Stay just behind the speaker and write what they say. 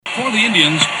for the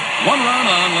Indians. 1 run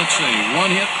on, let's see, 1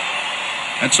 hit.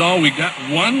 That's all. We got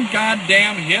 1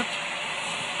 goddamn hit.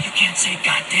 You can't say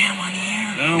goddamn on the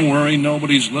air. Don't worry,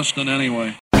 nobody's listening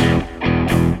anyway.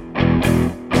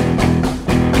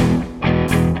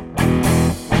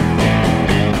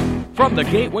 From the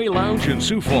Gateway Lounge in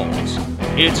Sioux Falls,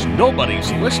 it's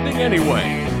Nobody's Listening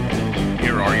Anyway.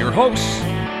 Here are your hosts,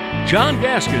 John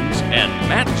Gaskins and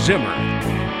Matt Zimmer.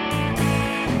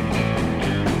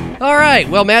 All right.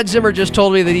 Well, Matt Zimmer just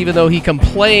told me that even though he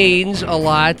complains a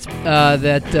lot,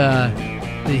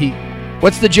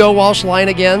 what's the Joe Walsh line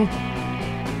again?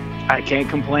 I can't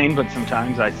complain, but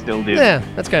sometimes I still do. Yeah,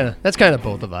 that's kind of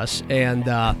both of us. And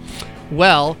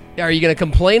well, are you going to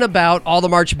complain about all the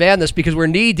March Madness because we're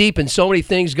knee deep in so many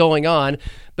things going on?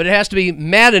 But it has to be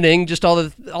maddening, just all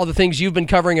the things you've been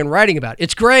covering and writing about.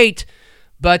 It's great,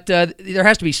 but there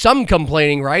has to be some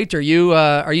complaining, right? Do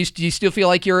you still feel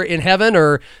like you're in heaven,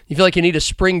 or you feel like you need a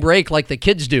spring break like the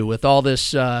kids do with all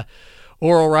this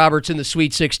Oral Roberts in the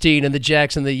Sweet 16 and the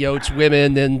Jacks and the Yotes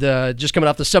women, and just coming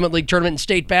off the Summit League tournament in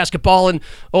state basketball, and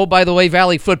oh, by the way,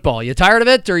 Valley football? You tired of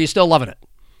it, or are you still loving it?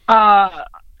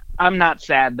 I'm not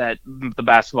sad that the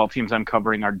basketball teams I'm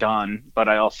covering are done, but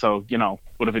I also,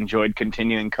 would have enjoyed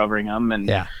continuing covering them. And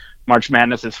yeah. March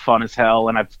Madness is fun as hell,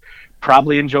 and I've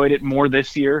probably enjoyed it more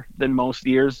this year than most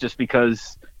years, just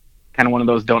because kind of one of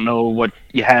those don't know what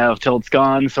you have till it's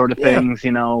gone sort of things.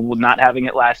 Not having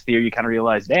it last year, you kind of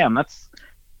realize, damn, that's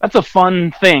a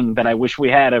fun thing that I wish we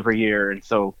had every year. And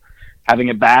so having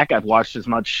it back, I've watched as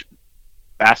much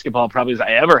basketball probably as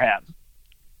I ever have.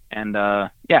 And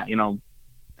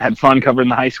had fun covering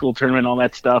the high school tournament, all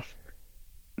that stuff.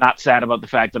 Not sad about the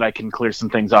fact that I can clear some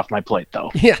things off my plate,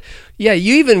 though. Yeah.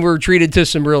 You even were treated to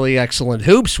some really excellent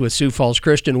hoops with Sioux Falls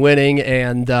Christian winning,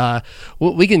 and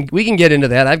we can get into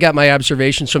that. I've got my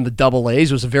observations from the Double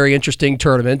A's. It was a very interesting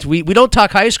tournament. We don't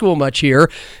talk high school much here,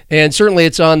 and certainly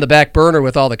it's on the back burner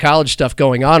with all the college stuff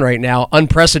going on right now,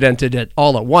 unprecedented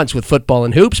all at once with football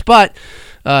and hoops, but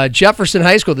Jefferson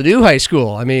High School, the new high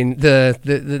school, I mean,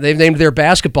 they've named their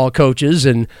basketball coaches,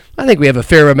 and I think we have a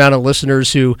fair amount of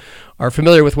listeners who are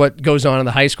familiar with what goes on in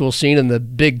the high school scene and the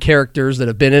big characters that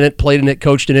have been in it, played in it,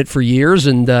 coached in it for years,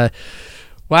 and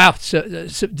wow, so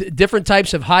different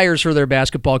types of hires for their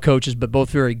basketball coaches, but both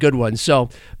very good ones. So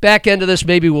back end of this,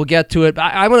 maybe we'll get to it.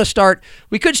 I want to start.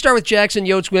 We could start with Jackson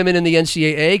Yotes women in the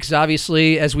NCAA, because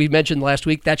obviously, as we mentioned last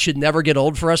week, that should never get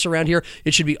old for us around here.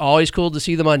 It should be always cool to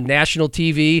see them on national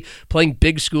TV, playing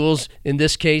big schools, in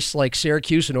this case, like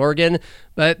Syracuse and Oregon.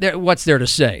 But what's there to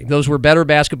say? Those were better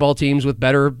basketball teams with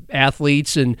better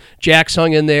athletes, and Jacks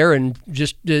hung in there and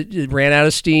just ran out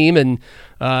of steam. And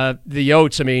the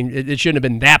Yotes, I mean, it shouldn't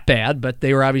have been that bad, but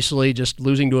they were obviously just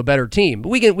losing to a better team. But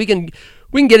we can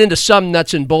get into some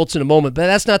nuts and bolts in a moment, but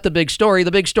that's not the big story. The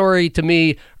big story to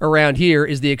me around here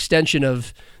is the extension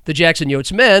of the Jackson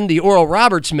Yotes men, the Oral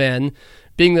Roberts men,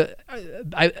 being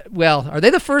are they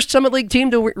the first Summit League team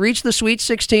to reach the Sweet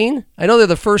 16? I know they're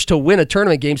the first to win a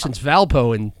tournament game since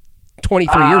Valpo in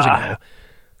 23 years ago.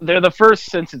 They're the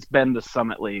first since it's been the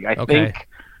Summit League. I think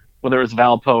whether it was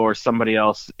Valpo or somebody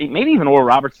else, maybe even Oral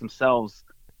Roberts themselves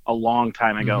a long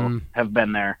time ago have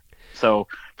been there. So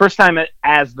first time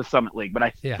as the Summit League, but I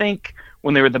think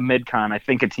when they were the Mid-Con, I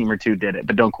think a team or two did it,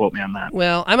 but don't quote me on that.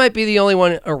 Well, I might be the only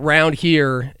one around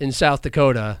here in South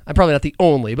Dakota. I'm probably not the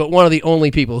only, but one of the only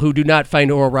people who do not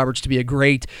find Oral Roberts to be a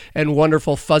great and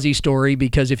wonderful fuzzy story,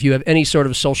 because if you have any sort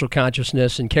of social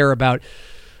consciousness and care about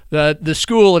the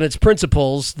school and its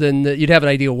principles, then you'd have an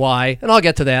idea why. And I'll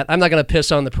get to that. I'm not going to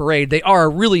piss on the parade. They are a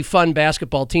really fun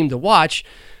basketball team to watch.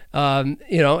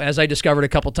 As I discovered a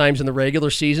couple times in the regular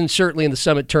season, certainly in the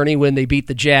Summit Tourney when they beat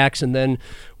the Jacks and then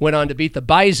went on to beat the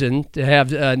Bison to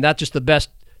have not just the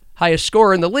best, highest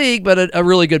scorer in the league, but a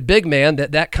really good big man.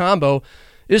 That combo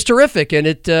is terrific, and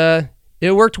it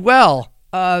worked well.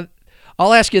 I'll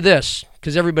ask you this,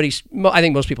 because I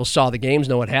think most people saw the games,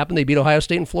 know what happened. They beat Ohio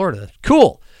State and Florida.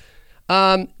 Cool.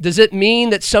 Does it mean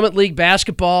that Summit League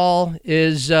basketball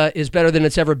is better than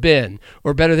it's ever been,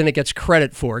 or better than it gets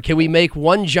credit for? Can we make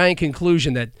one giant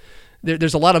conclusion that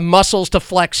there's a lot of muscles to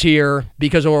flex here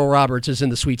because Oral Roberts is in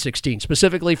the Sweet 16,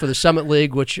 specifically for the Summit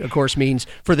League, which of course means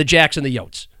for the Jacks and the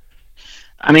Yotes?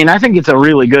 I mean, I think it's a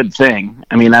really good thing.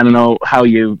 I mean, I don't know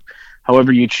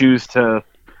however you choose to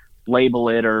label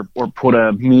it or put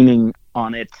a meaning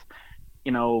on it.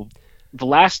 The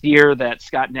last year that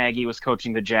Scott Nagy was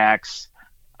coaching the Jacks,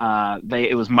 Mike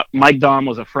Dahm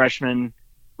was a freshman,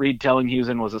 Reed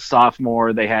Tellinghusen was a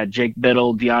sophomore. They had Jake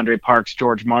Biddle, DeAndre Parks,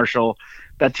 George Marshall.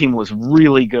 That team was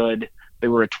really good. They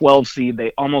were a 12 seed.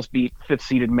 They almost beat 5th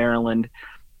seeded Maryland,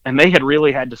 and they had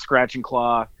really had to scratch and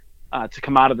claw to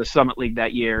come out of the Summit League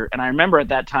that year. And I remember at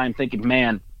that time thinking,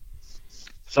 man,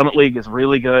 Summit League is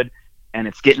really good and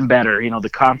it's getting better. The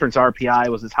conference RPI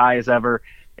was as high as ever.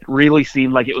 It really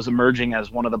seemed like it was emerging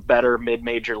as one of the better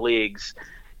mid-major leagues.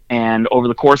 And over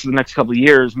the course of the next couple of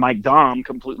years, Mike Daum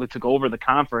completely took over the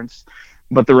conference,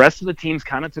 but the rest of the teams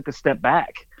kind of took a step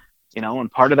back,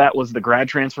 and part of that was the grad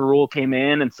transfer rule came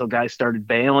in, and so guys started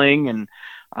bailing, and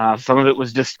some of it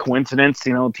was just coincidence,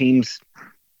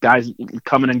 guys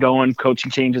coming and going,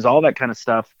 coaching changes, all that kind of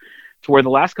stuff, to where the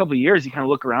last couple of years you kind of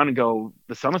look around and go,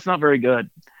 the Summit's not very good.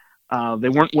 They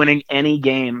weren't winning any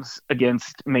games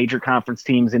against major conference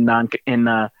teams in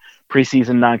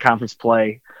preseason non-conference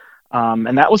play.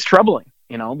 And that was troubling,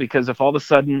 because if all of a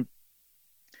sudden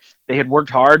they had worked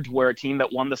hard to where a team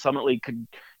that won the Summit League could,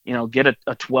 get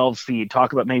a 12 seed,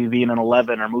 talk about maybe being an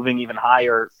 11 or moving even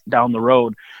higher down the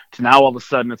road, to now all of a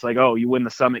sudden it's like, oh, you win the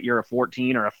Summit, you're a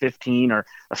 14 or a 15 or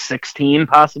a 16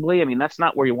 possibly. I mean, that's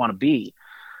not where you want to be.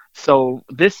 So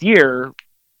this year,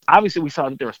 obviously we saw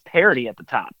that there was parity at the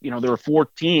top. There were 4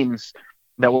 teams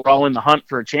that were all in the hunt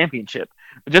for a championship.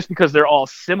 But just because they're all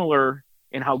similar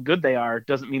in how good they are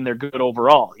doesn't mean they're good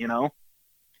overall,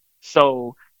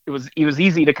 So it was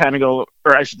easy to kind of go,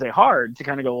 or I should say hard to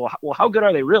kind of go, well, how good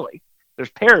are they really?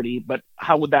 There's parity, but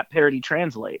how would that parity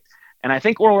translate? And I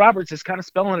think Oral Roberts is kind of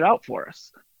spelling it out for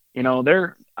us.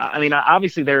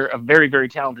 Obviously they're a very, very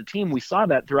talented team. We saw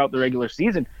that throughout the regular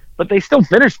season, but they still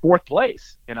finished 4th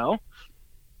place, and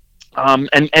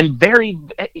very,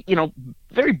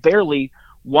 very barely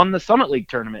won the Summit League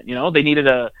tournament. They needed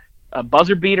a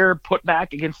buzzer beater put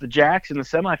back against the Jacks in the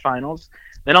semifinals,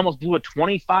 then almost blew a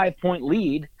 25-point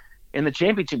lead in the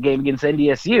championship game against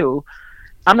NDSU.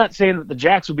 I'm not saying that the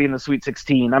Jacks would be in the Sweet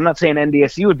 16. I'm not saying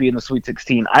NDSU would be in the Sweet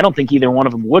 16. I don't think either one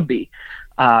of them would be.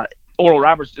 Oral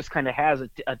Roberts just kind of has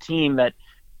a team that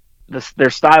their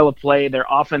style of play, their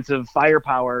offensive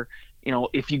firepower,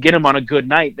 if you get them on a good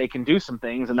night, they can do some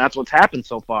things, and that's what's happened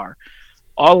so far.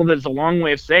 All of it is a long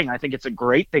way of saying I think it's a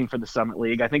great thing for the Summit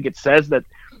League. I think it says that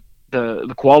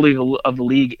the quality of the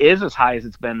league is as high as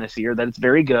it's been this year, that it's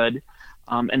very good.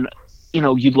 And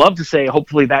you'd love to say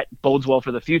hopefully that bodes well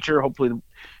for the future. Hopefully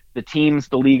the teams,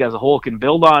 the league as a whole can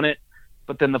build on it.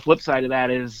 But then the flip side of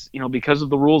that is, because of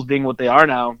the rules being what they are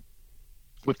now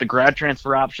with the grad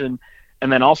transfer option, and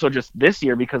then also just this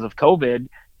year because of COVID,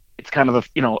 it's kind of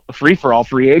a free-for-all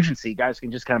free agency. Guys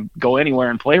can just kind of go anywhere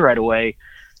and play right away.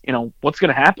 What's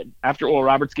going to happen after Oral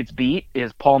Roberts gets beat?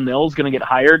 Is Paul Mills going to get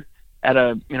hired at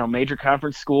a major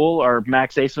conference school, or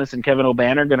Max Asmus and Kevin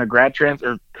O'Banner going to grad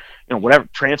transfer, or whatever,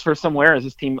 transfer somewhere?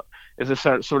 Is this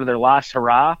sort of their last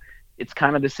hurrah? It's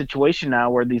kind of the situation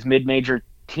now where these mid-major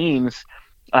teams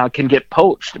can get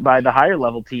poached by the higher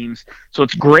level teams. So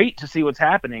it's great to see what's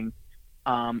happening.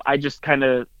 I just kind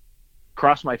of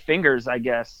cross my fingers, I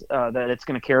guess, that it's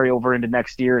going to carry over into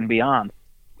next year and beyond.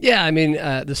 Yeah,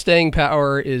 the staying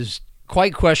power is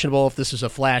quite questionable if this is a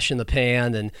flash in the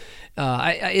pan, and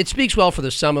it speaks well for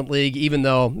the Summit League, even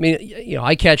though,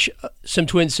 I catch some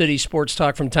Twin Cities sports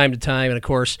talk from time to time, and of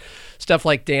course, stuff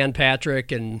like Dan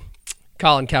Patrick and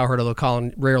Colin Cowherd, although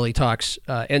Colin rarely talks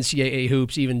NCAA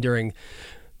hoops, even during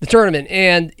the tournament.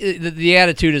 And the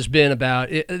attitude has been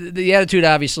the attitude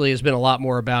obviously has been a lot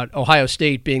more about Ohio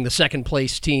State being the second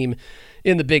place team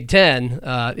in the Big Ten.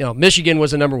 Michigan was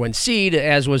the number 1 seed,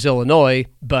 as was Illinois,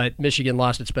 but Michigan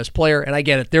lost its best player, and I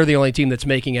get it. They're the only team that's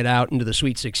making it out into the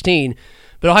Sweet 16.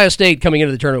 But Ohio State, coming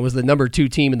into the tournament, was the number 2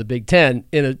 team in the Big Ten,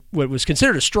 in what was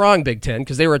considered a strong Big Ten,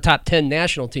 because they were a top 10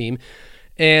 national team,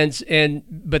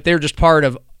 but they're just part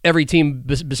of every team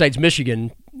besides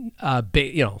Michigan,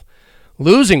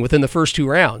 losing within the first 2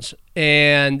 rounds.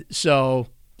 And so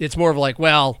it's more of like,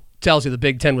 well, tells you the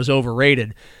Big Ten was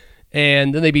overrated.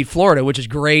 And then they beat Florida, which is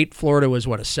great. Florida was,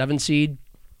 a 7 seed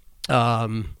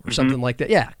or something like that.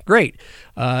 Yeah, great.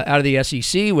 Out of the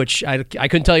SEC, which I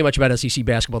couldn't tell you much about SEC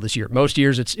basketball this year. Most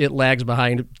years it lags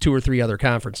behind 2 or 3 other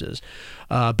conferences.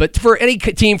 But for any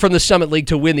team from the Summit League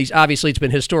to win these, obviously it's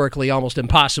been historically almost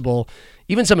impossible.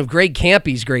 Even some of Greg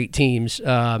Campy's great teams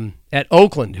at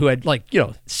Oakland, who had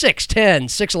 6'10",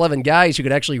 6'11" guys who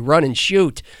could actually run and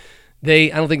shoot, I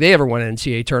don't think they ever won an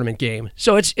NCAA tournament game.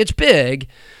 So it's big.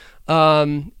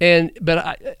 But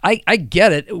I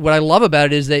get it. What I love about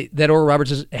it is that Oral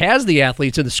Roberts has the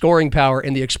athletes and the scoring power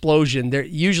and the explosion. They're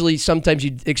usually, sometimes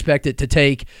you'd expect it to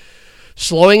take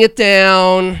slowing it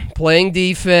down, playing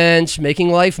defense, making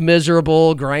life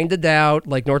miserable, grind it out,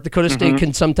 like North Dakota State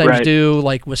can sometimes do,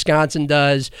 like Wisconsin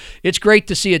does. It's great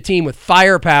to see a team with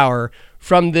firepower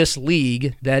from this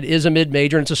league that is a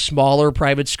mid-major, and it's a smaller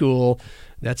private school.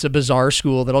 That's a bizarre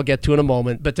school that I'll get to in a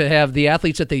moment. But to have the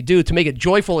athletes that they do, to make it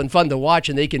joyful and fun to watch,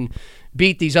 and they can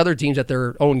beat these other teams at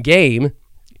their own game,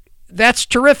 that's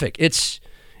terrific.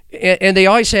 And they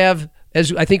always have,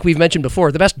 as I think we've mentioned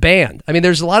before, the best band. I mean,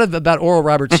 there's a lot about Oral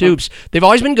Roberts hoops. They've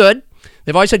always been good.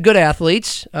 They've always had good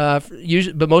athletes,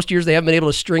 but most years they haven't been able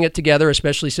to string it together,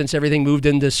 especially since everything moved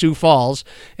into Sioux Falls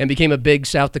and became a big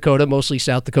South Dakota, mostly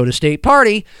South Dakota State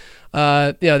party.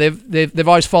 They've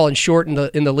always fallen short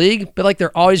in the league, but like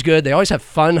they're always good. They always have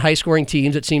fun, high-scoring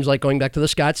teams. It seems like going back to the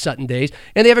Scott Sutton days,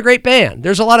 and they have a great band.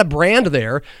 There's a lot of brand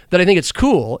there that I think it's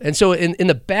cool. And so in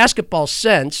the basketball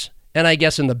sense, and I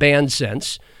guess in the band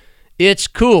sense, it's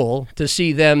cool to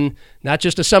see them, not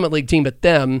just a Summit League team, but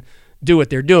them do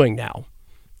what they're doing now.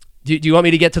 Do you want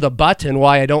me to get to the but and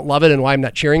why I don't love it and why I'm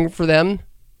not cheering for them?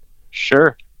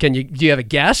 Sure. Do you have a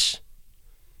guess?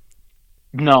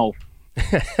 No.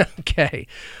 Okay.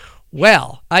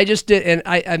 Well, I just did, and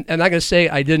I'm not going to say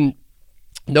I didn't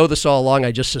know this all along.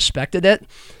 I just suspected it.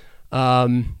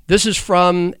 This is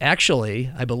from,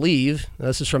 actually, I believe,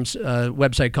 this is from a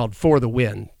website called For the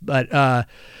Win. But,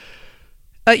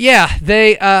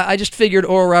 I just figured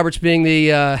Oral Roberts being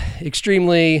the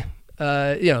extremely,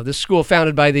 this school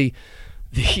founded by the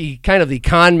kind of the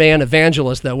con man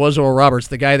evangelist that was Oral Roberts,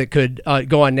 the guy that could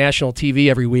go on national TV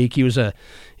every week. He was a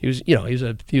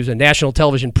national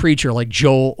television preacher like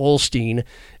Joel Osteen,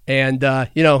 and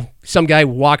some guy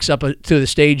walks up to the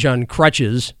stage on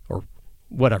crutches or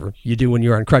whatever you do when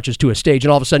you're on crutches to a stage,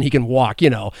 and all of a sudden he can walk.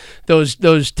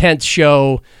 Those tent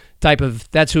show type of.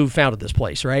 That's who founded this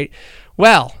place, right?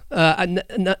 Well,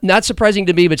 not surprising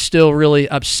to me, but still really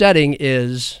upsetting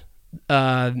is.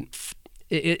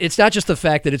 It's not just the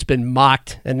fact that it's been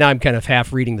mocked, and now I'm kind of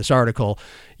half reading this article.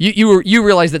 You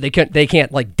realize that they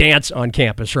can't like dance on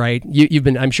campus, right?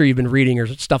 I'm sure you've been reading or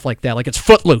stuff like that. Like it's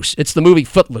Footloose. It's the movie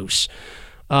Footloose.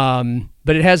 But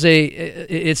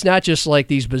it's not just like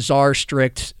these bizarre,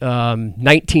 strict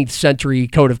 19th century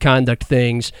code of conduct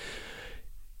things.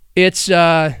 It's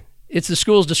the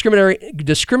school's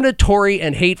discriminatory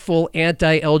and hateful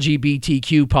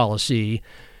anti-LGBTQ policy.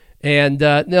 And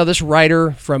this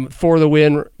writer from For the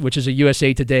Win, which is a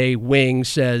USA Today wing,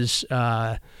 says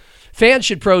fans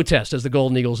should protest as the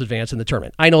Golden Eagles advance in the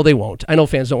tournament. I know they won't. I know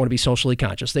fans don't want to be socially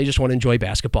conscious. They just want to enjoy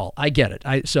basketball. I get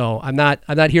it. So I'm not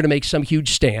here to make some huge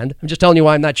stand. I'm just telling you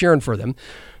why I'm not cheering for them,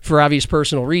 for obvious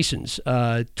personal reasons.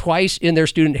 Twice in their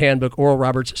student handbook, Oral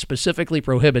Roberts specifically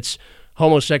prohibits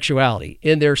homosexuality.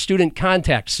 In their student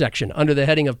contact section, under the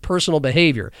heading of personal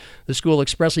behavior, the school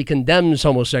expressly condemns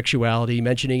homosexuality,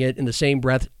 mentioning it in the same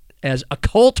breath as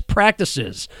occult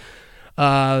practices.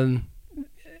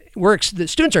 The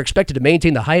students are expected to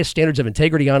maintain the highest standards of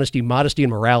integrity, honesty, modesty,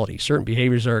 and morality. Certain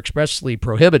behaviors are expressly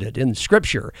prohibited in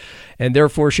Scripture and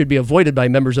therefore should be avoided by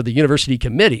members of the university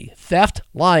committee. Theft,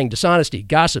 lying, dishonesty,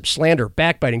 gossip, slander,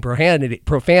 backbiting,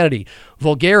 profanity,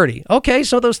 vulgarity. Okay,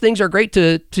 so those things are great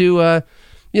to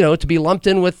be lumped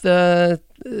in with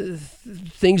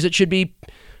things that should be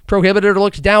prohibited or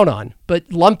looked down on.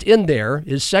 But lumped in there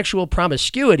is sexual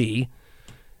promiscuity,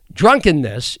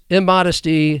 drunkenness,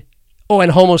 immodesty,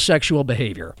 and homosexual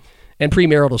behavior and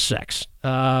premarital sex.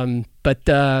 So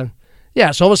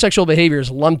homosexual behavior is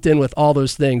lumped in with all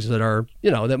those things that are,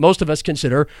 that most of us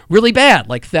consider really bad,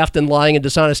 like theft and lying and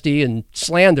dishonesty and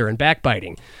slander and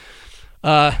backbiting.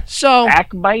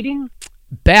 Backbiting?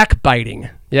 Backbiting,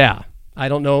 yeah. I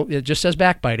don't know. It just says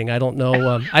backbiting. I don't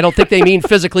know. I don't think they mean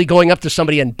physically going up to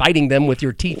somebody and biting them with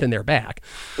your teeth in their back.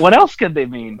 What else could they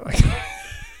mean?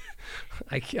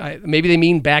 Maybe they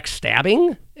mean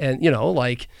backstabbing, and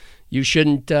you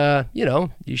shouldn't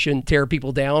tear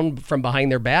people down from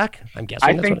behind their back. I'm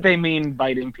guessing. I think they mean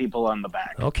biting people on the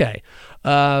back. Okay,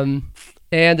 and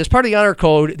as part of the honor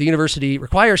code, the university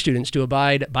requires students to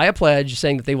abide by a pledge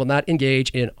saying that they will not engage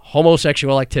in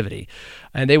homosexual activity,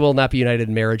 and they will not be united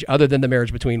in marriage other than the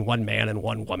marriage between one man and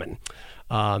one woman.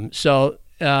 I'm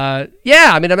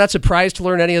not surprised to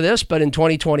learn any of this, but in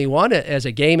 2021, as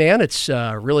a gay man, it's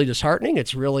really disheartening.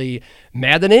 It's really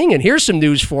maddening. And here's some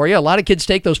news for you. A lot of kids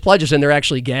take those pledges and they're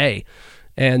actually gay,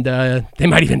 and they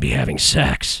might even be having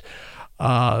sex.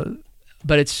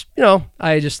 But it's,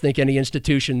 I just think any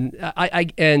institution,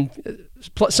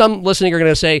 some listening are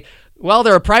going to say, well,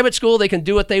 they're a private school. They can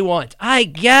do what they want. I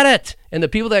get it. And the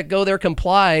people that go there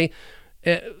comply,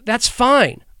 that's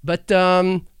fine. But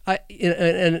all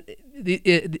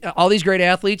these great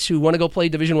athletes who want to go play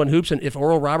Division I hoops, and if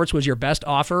Oral Roberts was your best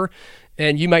offer,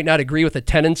 and you might not agree with the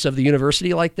tenets of the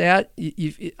university like that,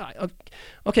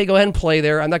 okay, go ahead and play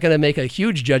there. I'm not going to make a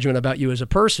huge judgment about you as a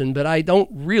person, but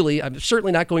I'm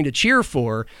certainly not going to cheer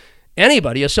for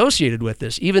anybody associated with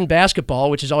this, even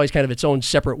basketball, which is always kind of its own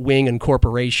separate wing and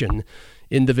corporation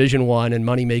in Division I and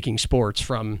money-making sports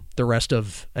from the rest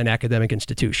of an academic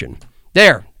institution.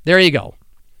 There you go.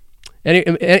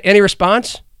 Any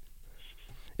response?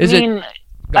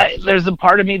 There's a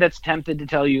part of me that's tempted to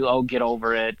tell you, "Oh, get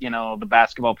over it." You know, the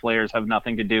basketball players have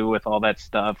nothing to do with all that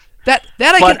stuff.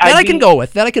 I can go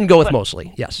with. That I can go with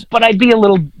mostly. Yes. But I'd be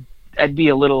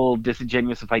a little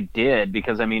disingenuous if I did,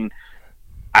 because I mean,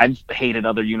 I've hated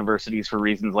other universities for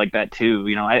reasons like that too.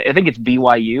 You know, I think it's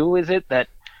BYU, is it, that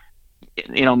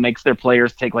makes their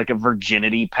players take like a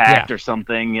virginity pact or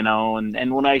something,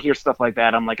 and when I hear stuff like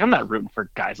that, I'm like, I'm not rooting for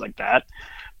guys like that.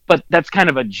 But that's kind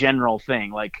of a general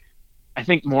thing. Like, I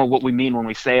think more what we mean when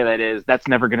we say that is that's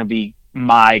never going to be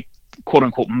my quote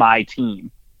unquote my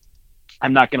team.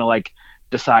 I'm not going to like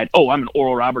decide, oh, I'm an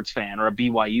Oral Roberts fan or a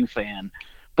BYU fan.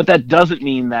 But that doesn't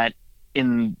mean that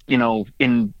in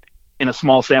a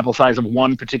small sample size of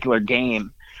one particular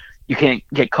game, you can't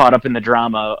get caught up in the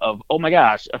drama of, oh my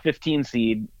gosh, a 15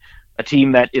 seed, a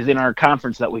team that is in our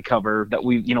conference that we cover, that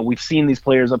we've seen these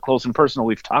players up close and personal,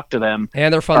 we've talked to them,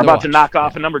 and they're fun are to about watch. to knock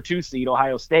off a number 2 seed,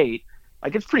 Ohio State.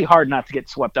 Like, it's pretty hard not to get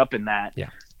swept up in that. Yeah.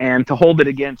 And to hold it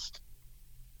against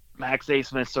Max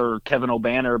Asmus or Kevin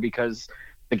O'Banner because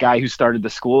the guy who started the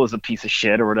school is a piece of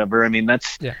shit or whatever. I mean,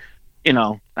 that's that's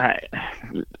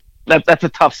a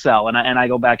tough sell, and I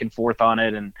go back and forth on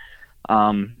it, and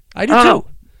I do too.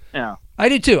 Yeah, I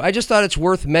do too. I just thought it's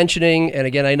worth mentioning, and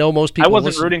again, I know most people. I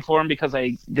wasn't rooting for him because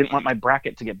I didn't want my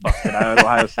bracket to get busted. I had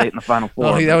Ohio State in the Final Four.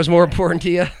 Oh, that was more important to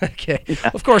you. Okay,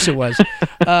 yeah. Of course it was.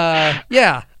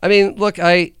 Yeah, I mean, look,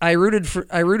 I rooted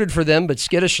for them, but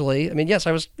skittishly. I mean, yes,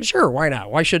 I was sure. Why not?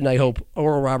 Why shouldn't I hope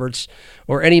Oral Roberts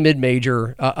or any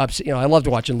mid-major upset? I loved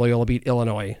watching Loyola beat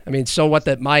Illinois. I mean, so what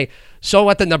that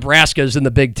Nebraska's in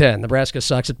the Big Ten. Nebraska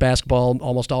sucks at basketball,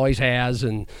 almost always has,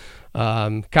 and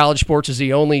college sports is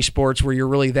the only sports where you're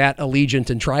really that allegiant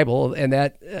and tribal, and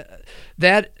that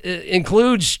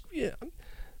includes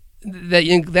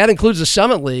the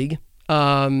Summit League.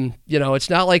 It's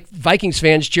not like Vikings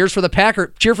fans cheer for the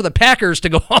Packers to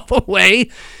go all the way.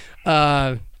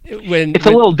 It's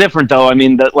a little different, though. I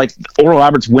mean, Oral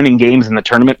Roberts winning games in the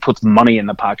tournament puts money in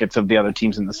the pockets of the other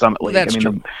teams in the Summit League. That's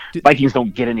true. The Vikings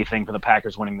don't get anything for the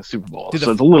Packers winning the Super Bowl,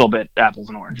 so it's a little bit apples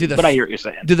and oranges. But I hear what you're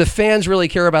saying. Do the fans really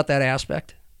care about that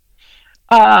aspect?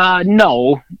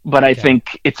 No, but I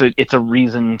think it's a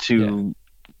reason to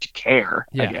care.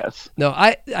 I guess. No,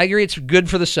 I agree. It's good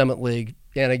for the Summit League,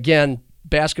 and again,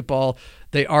 basketball,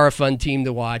 they are a fun team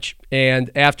to watch.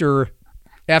 And after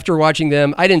watching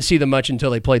them, I didn't see them much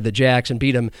until they played the Jacks and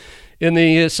beat them in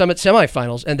the Summit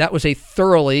semifinals, and that was a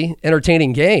thoroughly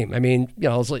entertaining game. I mean, it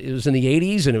was in the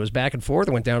 80s, and it was back and forth.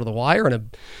 It went down to the wire, and a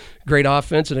great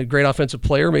offense and a great offensive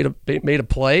player made a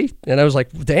play, and I was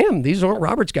like, damn, these Oral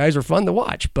Roberts guys are fun to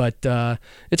watch. But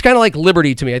it's kind of like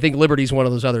Liberty to me. I think Liberty's one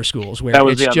of those other schools where that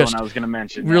was it's the other just one I was going to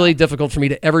mention. Really difficult for me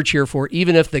to ever cheer for,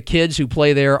 even if the kids who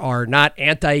play there are not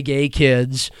anti-gay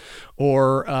kids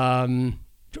or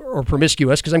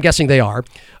promiscuous, because I'm guessing they are.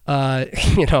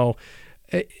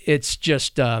 It's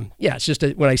just,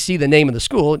 when I see the name of the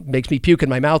school, it makes me puke in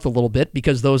my mouth a little bit,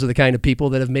 because those are the kind of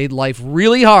people that have made life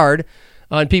really hard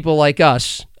on people like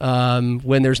us,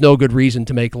 when there's no good reason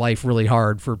to make life really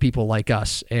hard for people like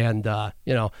us. And,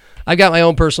 I've got my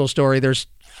own personal story. There's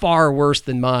far worse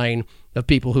than mine of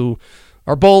people who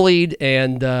are bullied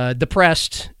and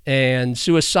depressed and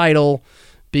suicidal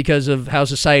because of how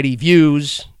society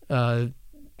views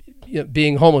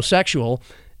being homosexual,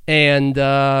 and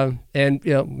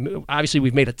obviously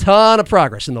we've made a ton of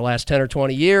progress in the last 10 or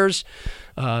 20 years.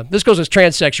 This goes with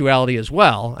transsexuality as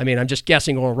well. I mean, I'm just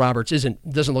guessing Oral Roberts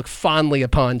doesn't look fondly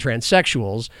upon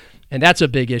transsexuals, and that's a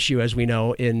big issue, as we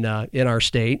know, in our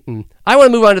state. And I want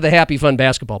to move on to the happy, fun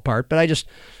basketball part, but I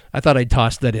thought I'd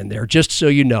toss that in there just so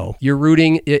you know. You're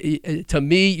rooting to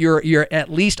me. You're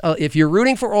at least if you're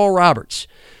rooting for Oral Roberts,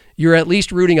 you're at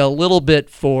least rooting a little bit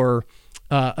for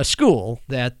a school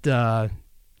that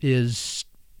is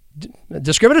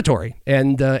discriminatory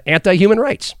and anti-human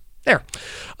rights. There.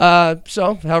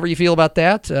 So however you feel about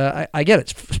that, I get it.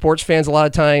 Sports fans a lot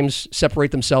of times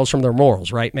separate themselves from their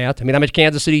morals, right, Matt? I mean, I'm a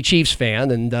Kansas City Chiefs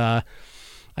fan, and I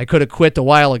could have quit a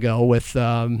while ago with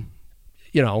Tyreek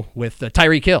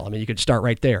Hill. I mean, you could start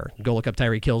right there. Go look up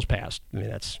Tyreek Hill's past. I mean,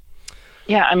 that's...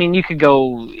 Yeah, I mean, you could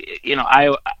go,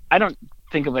 I don't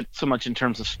think of it so much in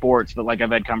terms of sports, but like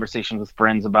I've had conversations with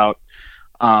friends about,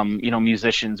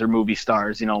 musicians or movie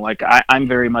stars, I'm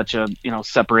very much a,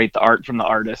 separate the art from the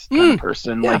artist kind of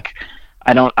person. Yeah. Like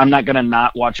I'm not going to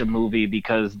not watch a movie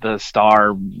because the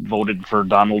star voted for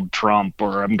Donald Trump,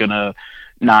 or I'm going to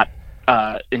not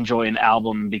enjoy an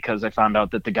album because I found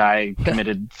out that the guy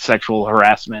committed sexual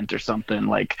harassment or something.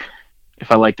 Like,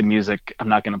 if I like the music, I'm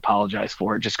not going to apologize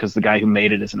for it just because the guy who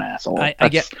made it is an asshole. I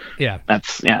get, yeah.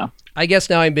 That's, yeah. I guess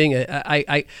now I'm being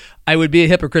I would be a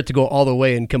hypocrite to go all the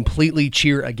way and completely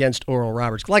cheer against Oral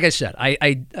Roberts. Like I said,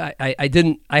 I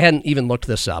hadn't even looked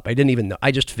this up. I didn't even know.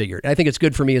 I just figured. I think it's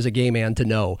good for me as a gay man to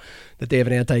know that they have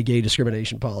an anti-gay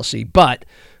discrimination policy. But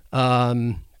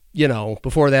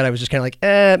before that I was just kind of like,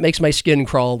 it makes my skin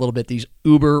crawl a little bit. These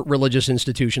uber religious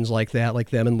institutions like that, like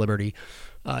them and Liberty.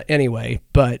 Anyway,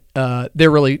 but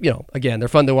they're really, again, they're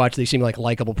fun to watch. They seem like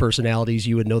likable personalities.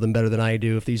 You would know them better than I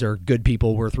do if these are good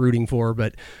people worth rooting for.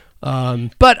 But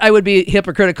I would be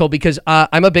hypocritical because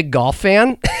I'm a big golf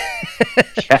fan.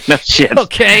 Yeah, no shit.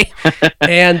 Okay.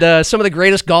 And some of the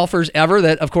greatest golfers ever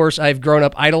that, of course, I've grown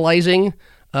up idolizing.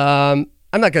 I'm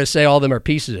not going to say all of them are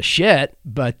pieces of shit,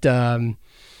 but,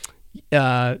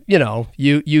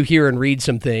 you hear and read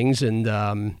some things,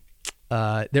 and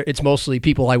it's mostly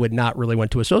people I would not really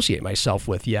want to associate myself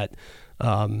with yet.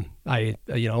 I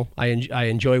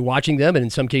enjoy watching them, and in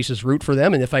some cases root for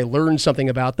them. And if I learn something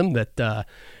about them that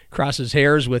crosses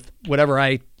hairs with whatever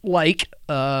I like,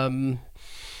 then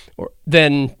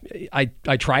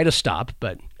I try to stop.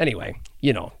 But anyway,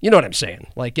 you know what I'm saying.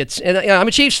 Like I'm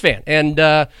a Chiefs fan, and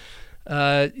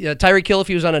Tyreek Hill, if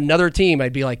he was on another team,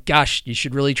 I'd be like, gosh, you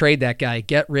should really trade that guy.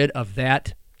 Get rid of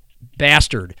that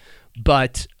bastard.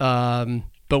 But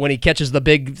when he catches the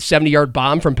big 70-yard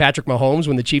bomb from Patrick Mahomes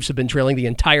when the Chiefs have been trailing the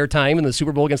entire time in the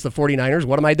Super Bowl against the 49ers,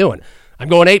 what am I doing? I'm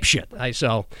going apeshit.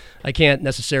 So I can't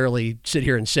necessarily sit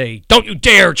here and say, don't you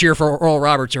dare cheer for Oral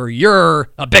Roberts or you're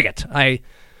a bigot. I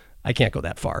can't go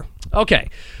that far. Okay.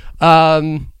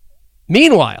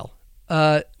 Meanwhile,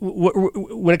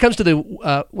 when it comes to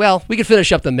the we could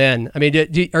finish up the men. I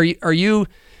mean, are you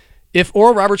if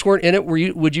Oral Roberts weren't in it,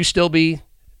 would you still be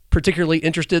particularly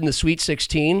interested in the Sweet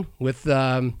 16 with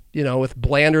with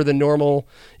blander than normal?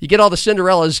 You get all the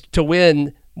Cinderellas to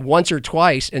win once or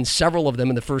twice, and several of them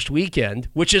in the first weekend,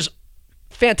 which is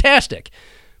fantastic.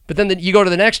 But then you go to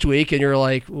the next week and you're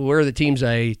like, where are the teams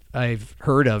I've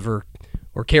heard of or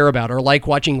care about or like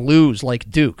watching lose, like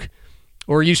Duke?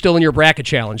 Or are you still in your bracket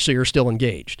challenge, so you're still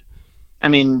engaged? I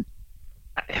mean,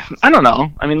 I don't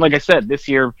know. I mean, like I said, this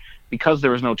year, because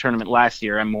there was no tournament last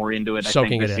year, I'm more into it. Soaking I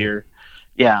think this it in. year.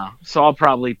 Yeah, so I'll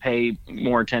probably pay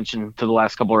more attention to the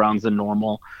last couple of rounds than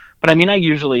normal. But I mean, I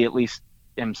usually at least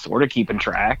am sort of keeping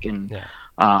track, and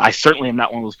I certainly am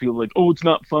not one of those people like, oh, it's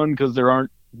not fun because there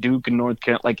aren't Duke and North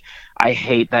Carolina. Like, I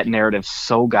hate that narrative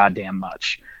so goddamn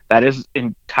much. That is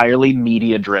entirely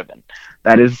media driven.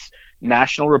 That is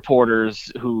national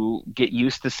reporters who get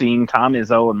used to seeing Tom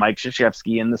Izzo and Mike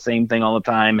Krzyzewski in the same thing all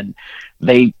the time, and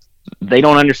they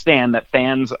don't understand that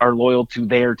fans are loyal to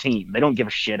their team. They don't give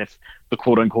a shit if the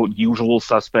quote unquote usual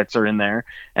suspects are in there.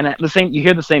 And you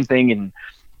hear the same thing in,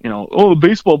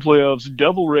 baseball playoffs,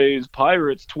 Devil Rays,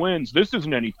 Pirates, Twins. This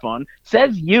isn't any fun.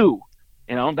 Says you.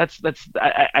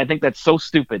 I think that's so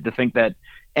stupid to think that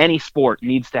any sport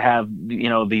needs to have,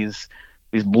 these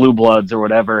blue bloods or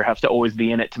whatever have to always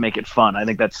be in it to make it fun. I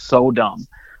think that's so dumb.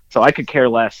 So I could care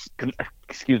less.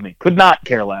 Could not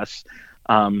care less.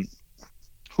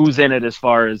 Who's in it as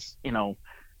far as,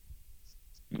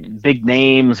 big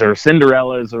names or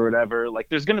Cinderellas or whatever. Like,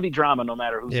 there's going to be drama no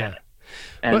matter who's in it.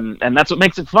 And that's what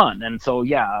makes it fun. And so,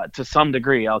 to some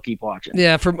degree, I'll keep watching.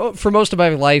 Yeah, for most of my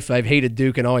life, I've hated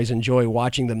Duke and always enjoy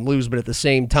watching them lose, but at the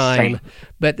same time,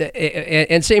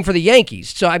 and same for the Yankees.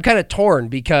 So I'm kind of torn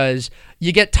because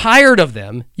you get tired of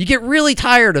them. You get really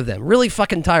tired of them, really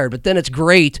fucking tired. But then it's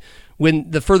great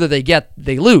when the further they get,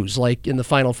 they lose, like in the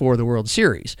Final Four of the World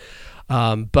Series.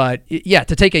 But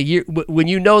to take a year, when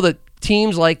you know that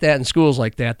teams like that and schools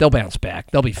like that, they'll bounce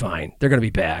back. They'll be fine. They're going to be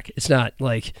back. It's not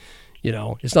like,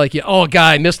 it's not like, oh,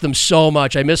 God, I missed them so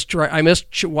much. I missed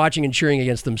watching and cheering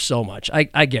against them so much.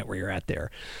 I get where you're at there.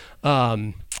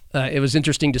 It was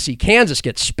interesting to see Kansas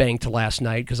get spanked last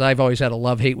night because I've always had a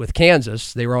love-hate with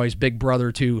Kansas. They were always big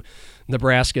brother to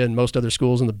Nebraska and most other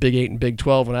schools in the Big 8 and Big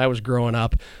 12 when I was growing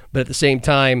up. But at the same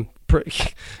time,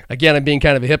 again, I'm being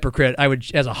kind of a hypocrite.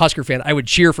 As a Husker fan, I would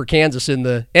cheer for Kansas in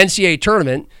the NCAA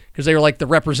tournament because they were like the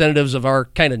representatives of our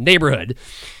kind of neighborhood.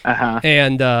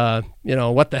 And,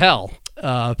 what the hell?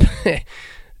 To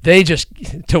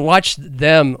watch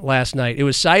them last night, it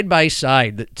was side by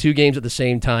side, the two games at the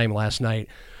same time last night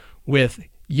with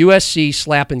USC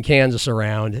slapping Kansas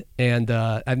around. And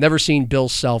I've never seen Bill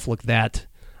Self look that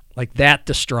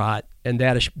distraught and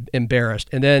that embarrassed.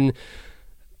 And then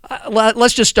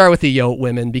let's just start with the Yote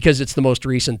women because it's the most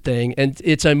recent thing, and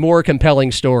it's a more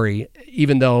compelling story,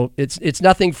 even though it's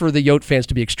nothing for the Yote fans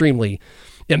to be extremely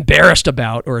embarrassed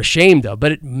about or ashamed of.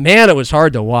 But it was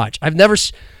hard to watch. I've never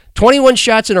 21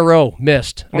 shots in a row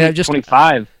missed. I mean,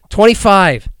 25.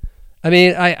 25. I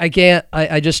mean, I can't.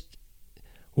 I just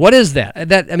What is that?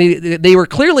 I mean, they were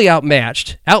clearly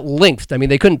outmatched, outlengthed. I mean,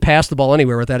 they couldn't pass the ball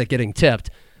anywhere without it getting tipped.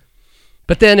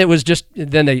 But then it was just,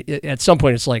 at some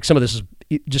point, it's like some of this is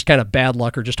just kind of bad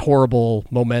luck or just horrible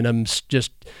momentum,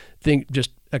 just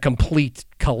a complete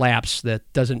collapse that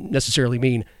doesn't necessarily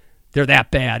mean they're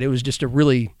that bad. It was just a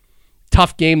really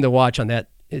tough game to watch on that.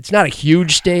 It's not a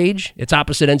huge stage. It's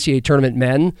opposite NCAA tournament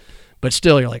men, but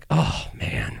still you're like, oh,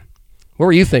 man. What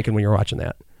were you thinking when you were watching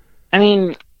that? I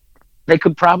mean, they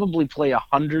could probably play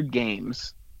 100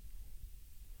 games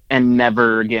and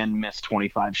never again miss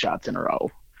 25 shots in a row.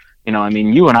 You know, I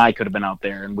mean, you and I could have been out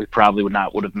there and we probably would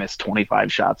have missed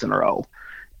 25 shots in a row.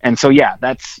 And so, yeah,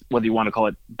 that's whether you want to call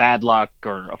it bad luck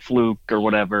or a fluke or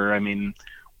whatever. I mean,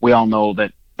 we all know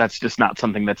that that's just not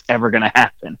something that's ever going to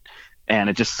happen. And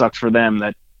it just sucks for them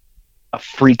that a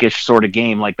freakish sort of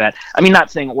game like that. I mean,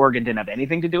 not saying Oregon didn't have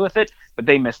anything to do with it, but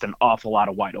they missed an awful lot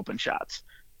of wide open shots.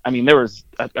 I mean, there was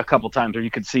a couple times where you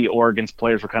could see Oregon's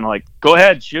players were kind of like, go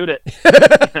ahead, shoot it.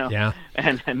 You know? Yeah.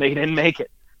 And they didn't make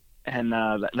it. And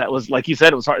that was, like you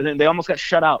said, it was hard. They almost got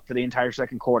shut out for the entire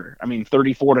second quarter. I mean,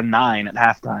 34-9 at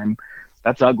halftime.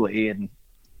 That's ugly. And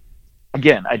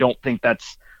again, I don't think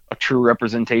that's a true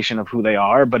representation of who they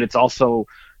are, but it's also,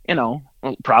 you know,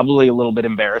 probably a little bit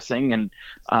embarrassing. And,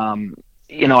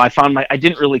 you know, I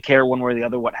didn't really care one way or the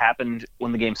other what happened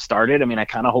when the game started. I mean, I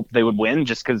kind of hoped they would win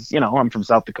just because, you know, I'm from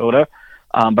South Dakota,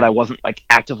 but I wasn't like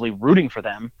actively rooting for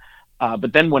them.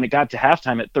 But then when it got to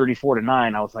halftime at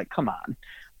 34-9, I was like, come on,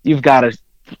 you've got to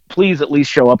please at least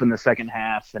show up in the second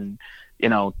half. And, you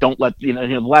know, don't let, the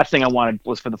last thing I wanted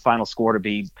was for the final score to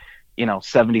be, you know,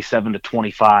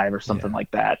 77-25 or something like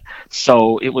that.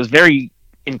 So it was very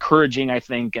encouraging, I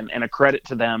think, and a credit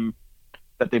to them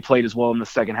that they played as well in the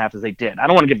second half as they did. I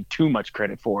don't want to give them too much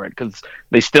credit for it because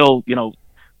they still, you know,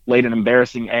 laid an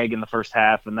embarrassing egg in the first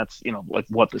half, and that's, you know, like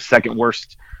what, the second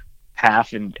worst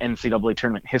half in NCAA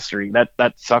tournament history.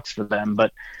 That sucks for them,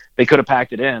 but they could have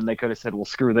packed it in. They could have said, well,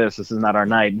 screw this is not our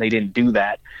night, and they didn't do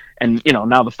that. And, you know,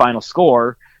 now the final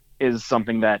score is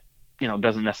something that, you know,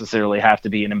 doesn't necessarily have to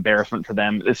be an embarrassment for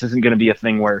them. This isn't going to be a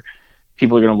thing where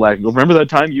people are going to be like, remember that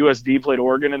time USD played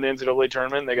Oregon in the NCAA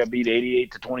tournament? They got beat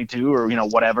 88-22 or, you know,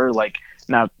 whatever. Like,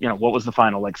 now, you know, what was the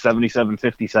final? Like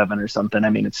 77-57 or something. I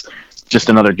mean, it's just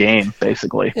another game,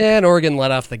 basically. And Oregon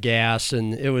let off the gas,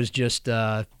 and it was just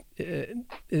so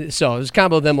it was a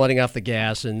combo of them letting off the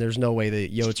gas, and there's no way the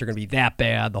Yotes are going to be that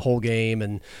bad the whole game.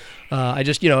 And I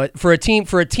just, you know, for a team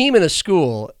in a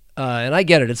school, and I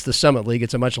get it, it's the Summit League.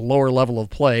 It's a much lower level of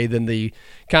play than the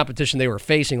competition they were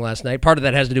facing last night. Part of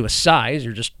that has to do with size.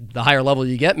 You're just, the higher level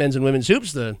you get, men's and women's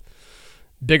hoops, the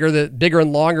bigger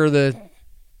and longer the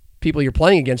people you're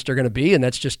playing against are going to be, and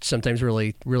that's just sometimes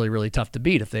really, really, really tough to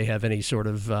beat if they have any sort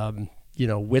of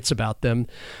wits about them.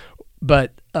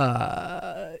 But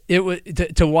it was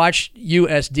to watch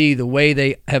USD the way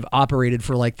they have operated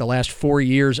for like the last 4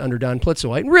 years under Don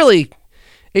Plitzowite, and really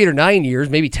 8 or 9 years,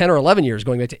 maybe 10 or 11 years,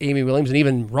 going back to Amy Williams and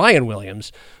even Ryan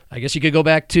Williams. I guess you could go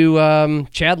back to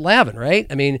Chad Lavin, right?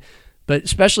 I mean, but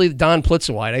especially Don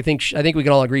Plitzowite. I think we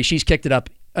can all agree she's kicked it up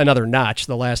another notch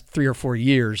the last 3 or 4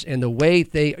 years, and the way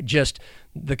they just,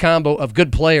 the combo of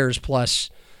good players plus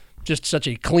just such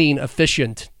a clean,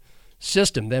 efficient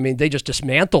system. I mean, they just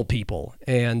dismantle people,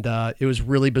 and it was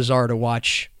really bizarre to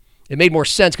watch. It made more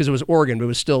sense because it was Oregon, but it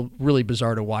was still really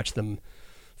bizarre to watch them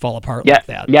fall apart like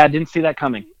that. Yeah, I didn't see that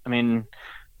coming. I mean,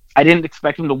 I didn't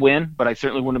expect them to win, but I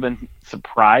certainly wouldn't have been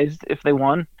surprised if they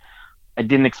won. I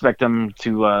didn't expect them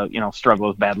to, struggle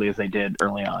as badly as they did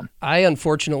early on. I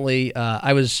unfortunately,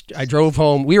 I drove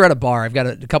home. We were at a bar. I've got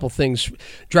a couple things.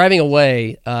 Driving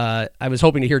away, I was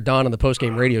hoping to hear Don on the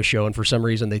postgame radio show, and for some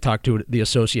reason they talked to the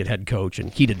associate head coach,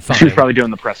 and he did fine. She was probably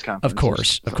doing the press conference. Of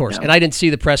course. Yeah. And I didn't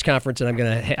see the press conference, and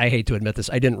I hate to admit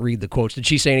this, I didn't read the quotes. Did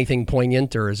she say anything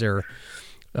poignant, or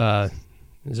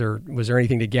was there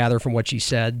anything to gather from what she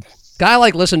said? I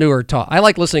like listening to her talk.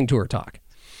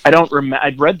 I don't remember.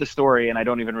 I'd read the story, and I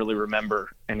don't even really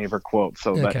remember any of her quotes.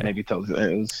 So okay. That maybe tells you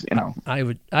it was,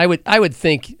 I would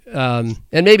think, and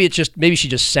maybe she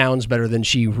just sounds better than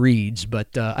she reads.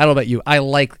 But I don't know about you. I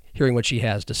like hearing what she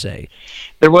has to say.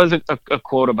 There was a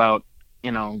quote about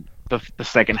the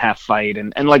second half fight,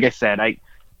 and like I said,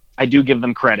 I do give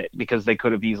them credit because they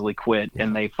could have easily quit,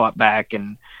 and they fought back,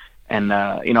 and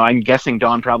I'm guessing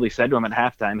Dawn probably said to him at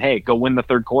halftime, "Hey, go win the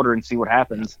third quarter and see what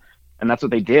happens." And that's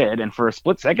what they did. And for a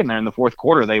split second there in the fourth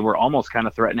quarter, they were almost kind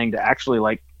of threatening to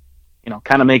actually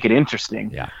kind of make it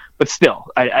interesting. Yeah. But still,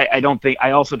 I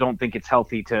also don't think it's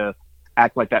healthy to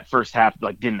act like that first half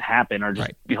didn't happen or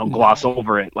just gloss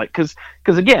over it. Because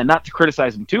again, not to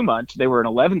criticize them too much, they were an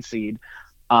 11 seed,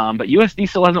 but USD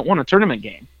still hasn't won a tournament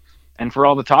game. and for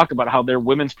all the talk about how their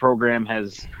women's program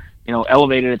has,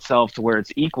 elevated itself to where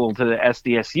it's equal to the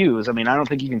SDSU's. I mean, I don't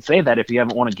think you can say that if you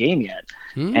haven't won a game yet.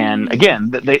 And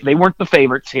again, they weren't the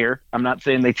favorites here. I'm not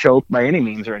saying they choked by any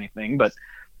means or anything, but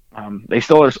they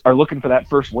still are looking for that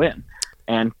first win.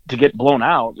 And to get blown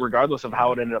out, regardless of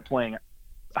how it ended up playing,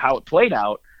 how it played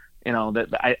out,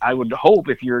 that I would hope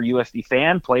if you're a USD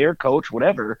fan, player, coach,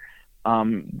 whatever,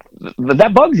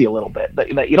 that bugs you a little bit.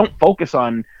 That you don't focus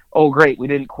on, oh, great, we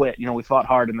didn't quit. We fought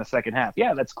hard in the second half.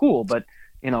 Yeah, that's cool, but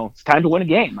it's time to win a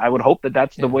game. I would hope that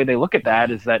that's the way they look at that,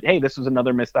 is that, hey, this was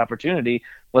another missed opportunity.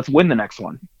 Let's win the next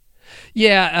one.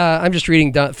 Yeah, I'm just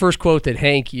reading the first quote that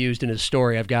Hank used in his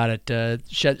story. I've got it.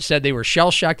 Said they were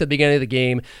shell-shocked at the beginning of the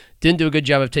game, didn't do a good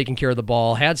job of taking care of the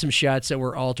ball, had some shots that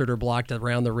were altered or blocked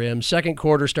around the rim. Second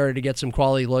quarter started to get some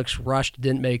quality looks, rushed,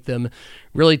 didn't make them.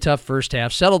 Really tough first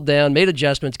half. Settled down, made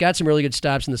adjustments, got some really good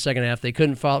stops in the second half. They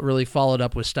couldn't really follow it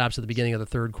up with stops at the beginning of the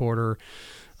third quarter.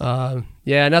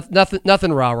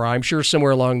 Nothing rah-rah. I'm sure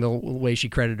somewhere along the way she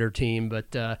credited her team, but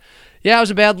it was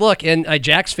a bad look. And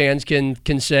Jacks fans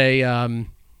can say,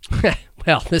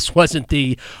 well, this wasn't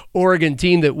the Oregon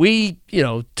team that we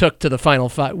took to the Final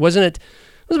Five, wasn't it?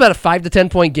 It was about a 5 to 10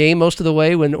 point game most of the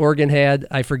way when Oregon had,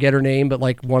 I forget her name, but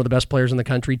like one of the best players in the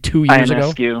country 2 years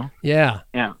ago. Yeah.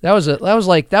 That was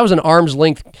an arm's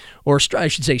length, or I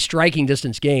should say striking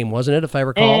distance game, wasn't it? If I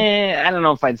recall. I don't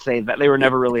know if I'd say that. They were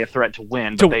never really a threat to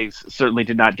win, but they certainly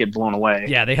did not get blown away.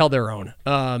 Yeah, they held their own.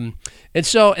 And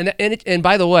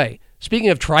by the way, speaking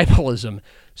of tribalism.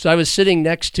 So I was sitting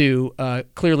next to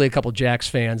clearly a couple Jacks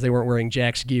fans. They weren't wearing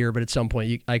Jacks gear, but at some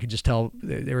point I could just tell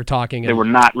they were talking. They were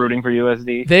not rooting for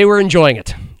USD? They were enjoying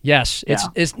it. Yes.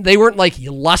 They weren't like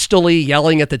lustily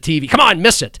yelling at the TV, come on,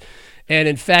 miss it. And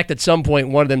in fact, at some point,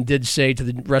 one of them did say to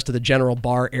the rest of the general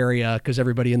bar area, because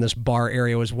everybody in this bar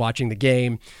area was watching the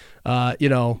game,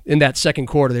 in that second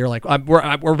quarter, they were like,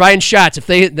 we're buying shots. If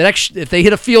they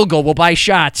hit a field goal, we'll buy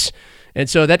shots. And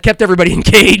so that kept everybody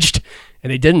engaged. And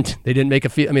they didn't make a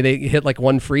they hit like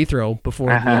one free throw before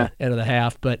the end of the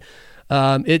half. But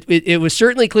it was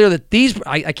certainly clear that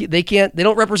they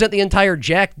don't represent the entire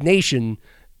Jack Nation,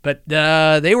 but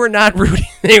they were not rooting.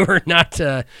 They were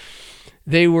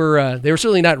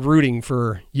certainly not rooting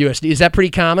for USD. Is that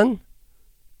pretty common?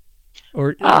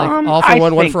 Or all for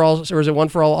one for all, or is it one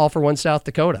for all for one South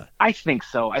Dakota? I think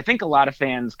so. I think a lot of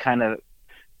fans kind of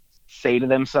say to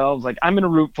themselves, like, I'm going to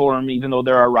root for them even though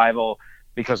they're our rival,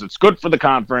 because it's good for the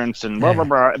conference and blah, blah,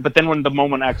 blah. But then when the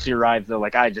moment actually arrives, they're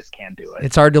like, I just can't do it.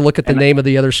 It's hard to look at the name of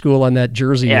the other school on that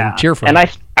jersey and cheer for them. And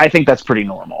I think that's pretty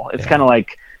normal. It's kind of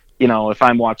like, if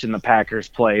I'm watching the Packers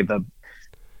play the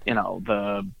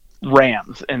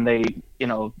Rams, and they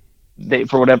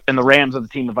for whatever, and the Rams of the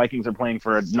team, the Vikings are playing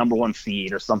for a number 1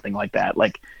 seed or something like that.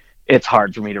 Like, it's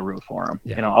hard for me to root for them.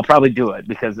 Yeah. I'll probably do it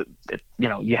because it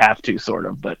you have to, sort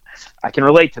of, but I can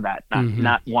relate to that,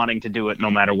 not wanting to do it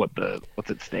no matter what's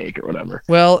at stake or whatever.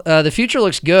 Well, the future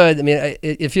looks good. I mean,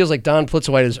 it feels like Dawn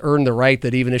Plitzwhite has earned the right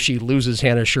that even if she loses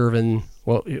Hannah Shervin,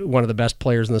 one of the best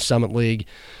players in the Summit League,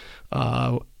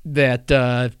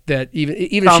 that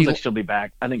even sounds like she'll be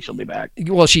back. I think she'll be back.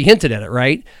 Well, she hinted at it,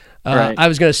 right? Right. I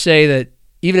was going to say that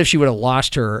even if she would have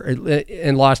lost her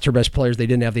and lost her best players, they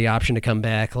didn't have the option to come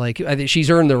back. Like, I think she's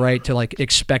earned the right to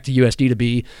expect USD to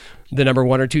be the number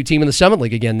 1 or 2 team in the Summit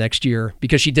League again next year,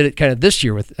 because she did it kind of this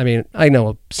year with. I mean, I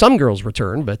know some girls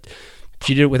return, but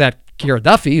she did it without Kiera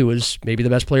Duffy, who was maybe the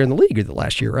best player in the league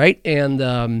last year, right?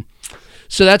 And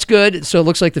so that's good. So it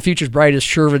looks like the future's bright as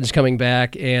Shervin's coming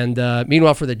back. And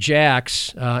meanwhile, for the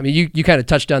Jacks, you kind of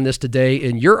touched on this today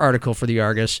in your article for the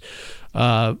Argus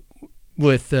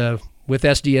with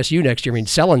SDSU next year. I mean,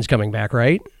 Sellen's coming back,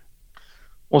 right?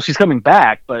 Well, she's coming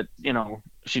back, but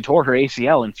she tore her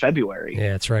ACL in February.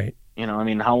 Yeah, that's right. I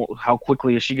mean, how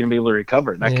quickly is she going to be able to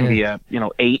recover? That can be a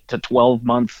 8 to 12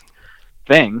 month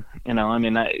thing. I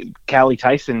mean, Callie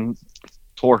Tyson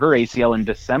tore her ACL in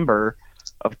December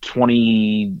of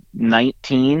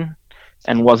 2019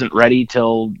 and wasn't ready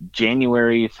till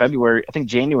January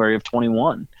of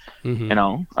 21.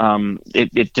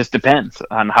 It just depends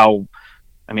on how.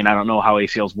 I mean, I don't know how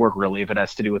ACLs work really, if it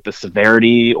has to do with the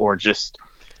severity or just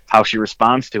how she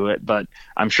responds to it. But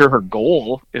I'm sure her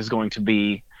goal is going to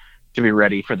be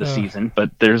ready for the season.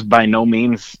 But there's by no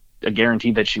means a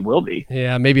guarantee that she will be.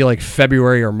 Yeah, maybe like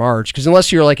February or March. Because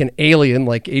unless you're like an alien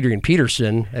like Adrian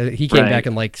Peterson, he came back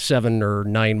in like 7 or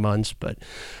 9 months. But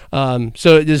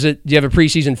so do you have a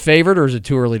preseason favorite, or is it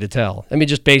too early to tell? I mean,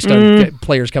 just based on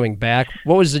players coming back.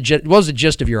 What was the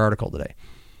gist of your article today?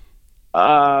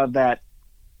 That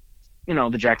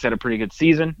the Jacks had a pretty good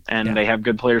season, and they have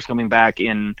good players coming back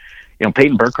in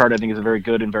Peyton Burkhardt, I think, is a very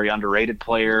good and very underrated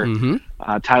player.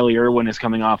 Mm-hmm. Tyler Irwin is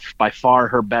coming off by far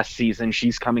her best season.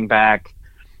 She's coming back.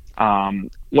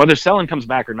 Whether Sellen comes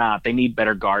back or not, they need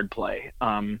better guard play.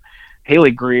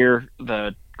 Haley Greer,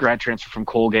 the grad transfer from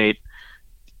Colgate,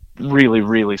 really,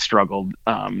 really struggled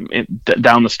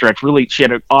down the stretch. Really, she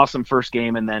had an awesome first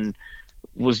game and then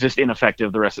was just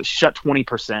ineffective the rest of it. She shot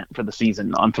 20% for the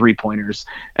season on three-pointers,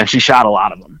 and she shot a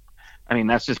lot of them. I mean,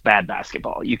 that's just bad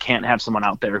basketball. You can't have someone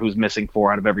out there who's missing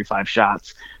 4 out of every 5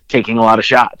 shots, taking a lot of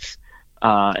shots.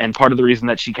 And part of the reason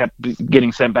that she kept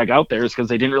getting sent back out there is because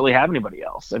they didn't really have anybody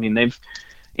else. I mean,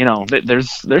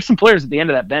 there's some players at the end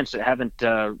of that bench that haven't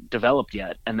developed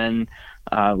yet. And then,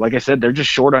 like I said, they're just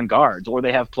short on guards, or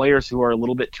they have players who are a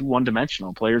little bit too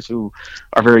one-dimensional, players who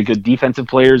are very good defensive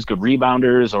players, good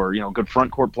rebounders, or, good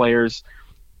front court players,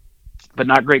 but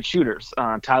not great shooters.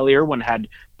 Tyler Irwin had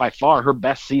by far her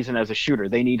best season as a shooter.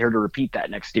 They need her to repeat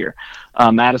that next year.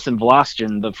 Madison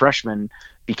Vlastian, the freshman,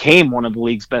 became one of the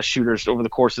league's best shooters over the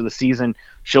course of the season.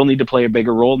 She'll need to play a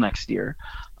bigger role next year.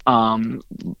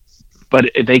 But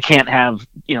they can't have,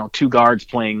 2 guards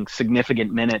playing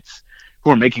significant minutes who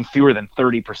are making fewer than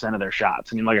 30% of their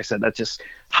shots. I mean, like I said, that's just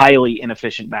highly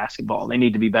inefficient basketball. They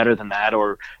need to be better than that,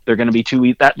 or they're going to be too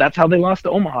weak. That's how they lost to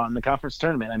Omaha in the conference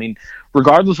tournament. I mean,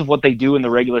 regardless of what they do in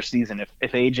the regular season,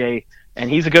 if AJ,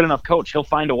 and he's a good enough coach, he'll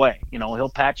find a way. He'll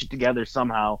patch it together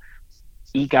somehow,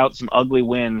 eke out some ugly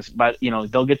wins. But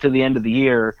they'll get to the end of the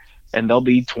year and they'll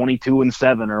be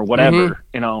 22-7 or whatever.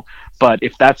 But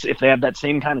if they have that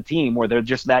same kind of team where they're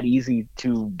just that easy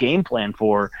to game plan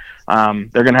for,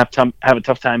 they're going to have a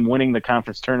tough time winning the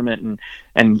conference tournament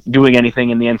and doing anything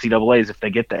in the NCAAs if they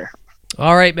get there.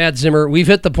 All right, Matt Zimmer, we've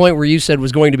hit the point where you said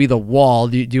was going to be the wall.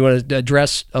 Do you want to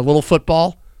address a little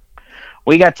football?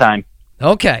 We got time.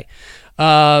 Okay.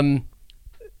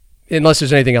 Unless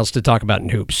there's anything else to talk about in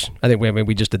hoops. I think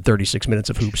we just did 36 minutes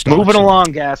of hoops. Moving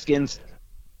along, Gaskins.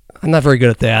 I'm not very good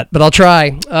at that, but I'll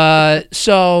try.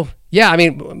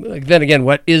 Then again,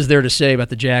 what is there to say about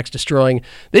the Jacks destroying?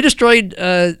 They destroyed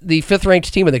the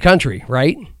 5th-ranked team in the country,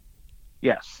 right?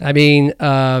 Yes. I mean,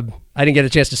 I didn't get a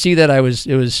chance to see that.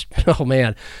 It was oh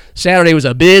man, Saturday was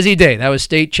a busy day. That was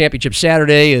state championship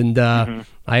Saturday, and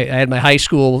I had my high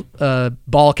school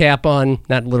ball cap on.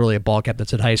 Not literally a ball cap that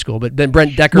said high school, but then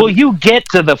Brent Decker. Will you get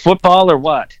to the football or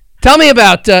what? Tell me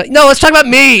about let's talk about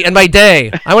me and my day.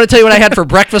 I want to tell you what I had for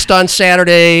breakfast on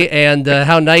Saturday and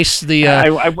how nice the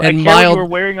and mild you were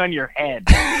wearing on your head.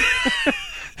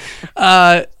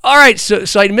 All right, so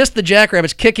I missed the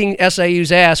Jackrabbits kicking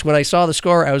SIU's ass. When I saw the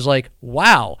score, I was like,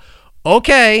 wow,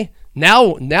 okay,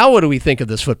 now what do we think of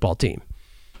this football team?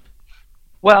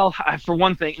 Well, for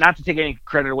one thing, not to take any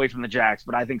credit away from the Jacks,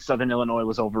 but I think Southern Illinois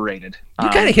was overrated. You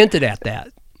kind of hinted at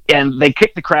that. And they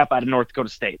kicked the crap out of North Dakota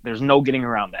State. There's no getting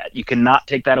around that. You cannot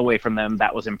take that away from them.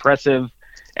 That was impressive.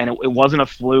 And it wasn't a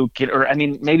fluke.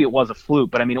 Maybe it was a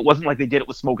fluke, but it wasn't like they did it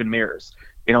with smoke and mirrors.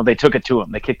 They took it to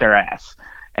them. They kicked their ass.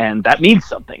 And that means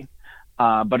something.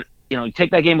 But you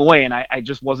take that game away, and I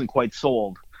just wasn't quite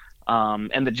sold.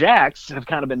 And the Jacks have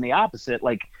kind of been the opposite.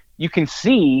 Like, you can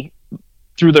see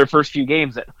through their first few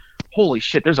games that, holy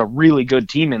shit, there's a really good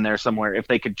team in there somewhere if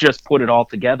they could just put it all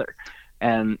together.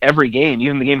 And every game,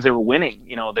 even the games they were winning,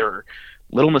 there were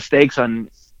little mistakes on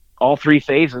all 3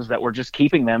 phases that were just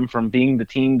keeping them from being the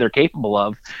team they're capable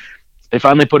of. They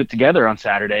finally put it together on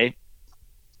Saturday,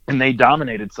 and they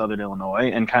dominated Southern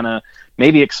Illinois and kind of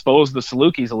maybe exposed the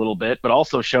Salukis a little bit, but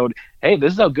also showed, hey,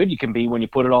 this is how good you can be when you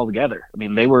put it all together. I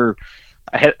mean, they were,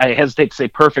 I hesitate to say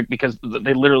perfect because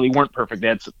they literally weren't perfect. They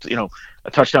had, a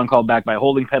touchdown called back by a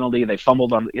holding penalty. They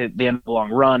fumbled on the end of the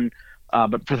long run.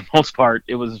 But for the most part,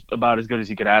 it was about as good as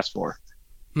you could ask for.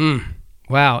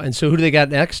 Wow. And so who do they got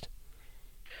next?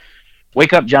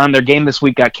 Wake up, John. Their game this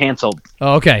week got canceled.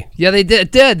 Oh, okay. Yeah, they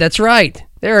did. That's right.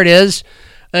 There it is.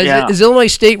 Is Illinois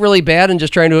State really bad and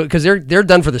just trying to – because they're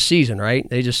done for the season, right?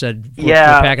 They just said we're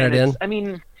packing it in. I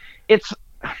mean,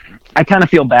 I kind of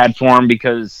feel bad for him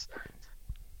because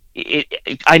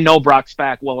I know Brock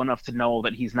Spack well enough to know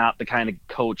that he's not the kind of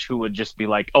coach who would just be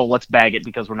like, oh, let's bag it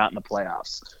because we're not in the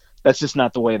playoffs. That's just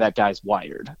not the way that guy's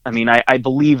wired. I mean, I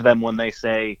believe them when they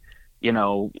say,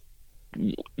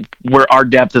 where our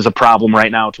depth is a problem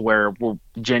right now to where we're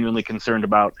genuinely concerned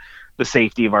about the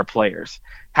safety of our players.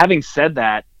 Having said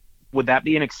that, would that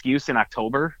be an excuse in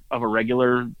October of a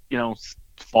regular,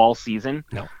 fall season?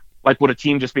 No. Like, would a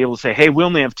team just be able to say, hey, we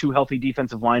only have 2 healthy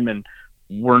defensive linemen,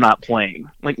 we're not playing?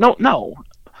 Like, no.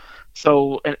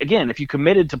 So, again, if you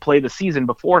committed to play the season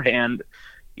beforehand,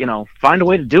 find a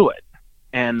way to do it.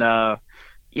 And,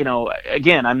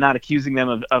 again, I'm not accusing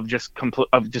them of just kind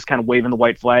of waving the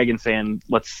white flag and saying,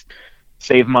 let's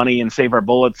save money and save our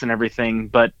bullets and everything.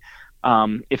 But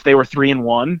if they were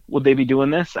 3-1, would they be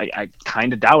doing this? I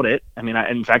kind of doubt it. I mean,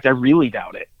 in fact, I really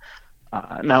doubt it.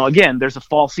 Now, again, there's a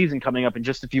fall season coming up in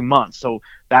just a few months, so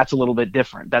that's a little bit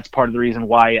different. That's part of the reason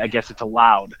why I guess it's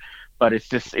allowed. But it's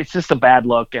just a bad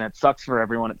look, and it sucks for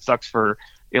everyone. It sucks for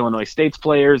Illinois State's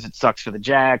players. It sucks for the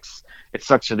Jacks. It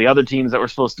sucks for the other teams that were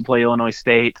supposed to play Illinois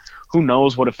State. Who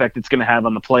knows what effect it's going to have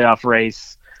on the playoff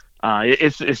race?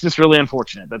 It's just really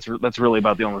unfortunate. That's really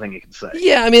about the only thing you can say.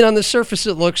 Yeah, I mean, on the surface,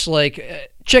 it looks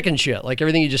like chicken shit. Like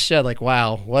everything you just said. Like,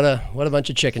 wow, what a bunch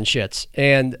of chicken shits.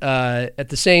 And at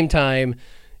the same time,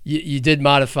 you did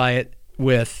modify it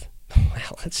with,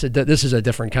 well, this is a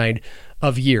different kind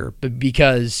of year, but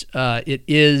because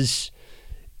it's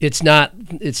not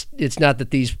that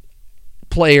these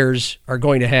players are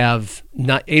going to have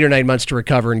 8 or 9 months to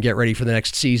recover and get ready for the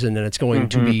next season, and it's going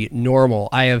to be normal.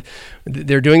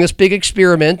 They're doing this big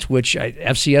experiment, which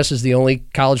FCS is the only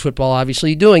college football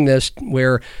obviously doing this,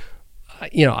 where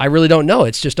I really don't know.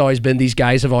 It's just always been these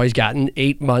guys have always gotten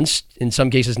 8 months, in some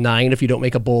cases 9 if you don't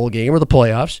make a bowl game or the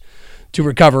playoffs, to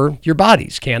recover your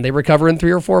bodies. Can they recover in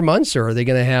 3 or 4 months, or are they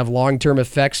going to have long-term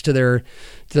effects to their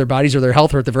bodies or their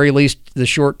health, or at the very least the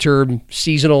short-term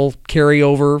seasonal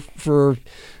carryover for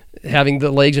having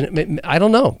the legs? And I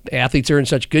don't know. Athletes are in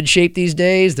such good shape these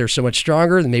days. They're so much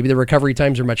stronger, and maybe the recovery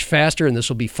times are much faster, and this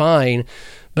will be fine.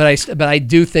 But I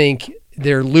do think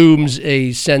there looms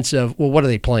a sense of, well, what are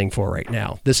they playing for right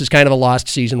now? This is kind of a lost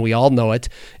season. We all know it.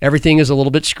 Everything is a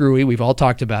little bit screwy. We've all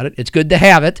talked about it. It's good to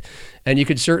have it, and you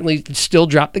could certainly still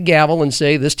drop the gavel and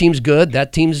say, this team's good,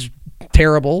 that team's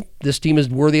terrible, this team is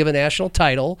worthy of a national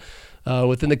title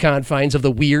within the confines of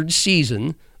the weird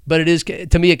season. But it is,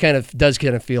 to me, it does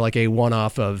feel like a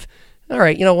one-off of, all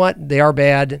right, you know what? They are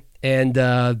bad, and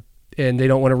they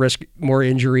don't want to risk more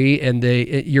injury. And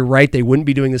you're right, they wouldn't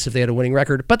be doing this if they had a winning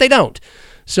record, but they don't.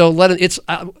 So it's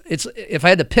if I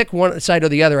had to pick one side or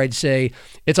the other, I'd say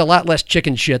it's a lot less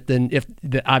chicken shit than if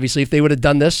they would have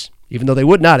done this, even though they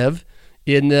would not have,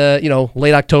 in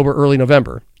late October, early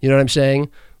November. You know what I'm saying?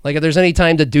 Like, if there's any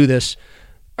time to do this,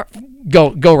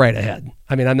 go right ahead.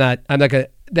 I mean, I'm not gonna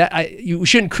you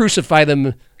shouldn't crucify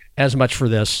them as much for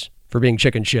this, for being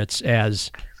chicken shits,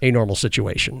 as a normal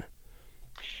situation.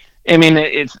 I mean,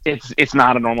 it's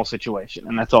not a normal situation,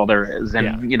 and that's all there is.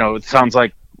 And it sounds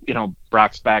like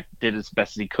Brock Spack did as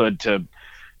best as he could to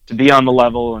be on the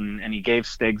level, and he gave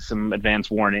Stiggs some advance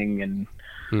warning, and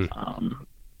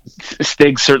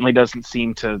Stiggs certainly doesn't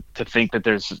seem to think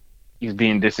that he's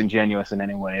being disingenuous in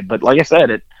any way. But like I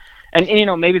said,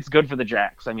 maybe it's good for the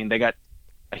Jacks. I mean, they got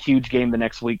a huge game the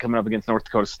next week coming up against North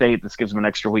Dakota State. This gives them an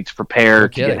extra week to prepare,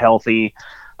 to get healthy.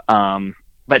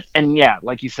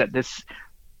 Like you said,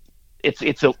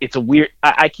 it's a weird.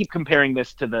 I keep comparing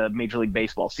this to the Major League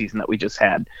Baseball season that we just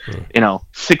had.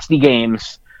 60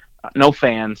 games, no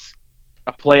fans,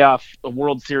 a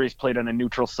World Series played on a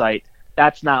neutral site.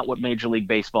 That's not what Major League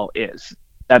Baseball is.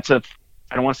 That's I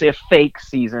don't want to say a fake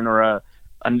season or a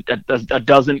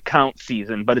doesn't count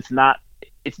season, but it's not.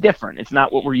 It's different. It's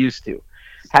not what we're used to.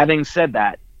 Having said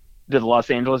that, do the Los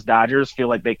Angeles Dodgers feel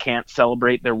like they can't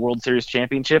celebrate their World Series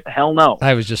championship? Hell no.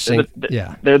 I was just saying,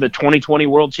 they're the 2020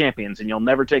 World Champions, and you'll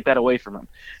never take that away from them.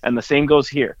 And the same goes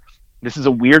here. This is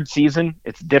a weird season.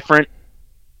 It's different,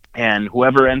 and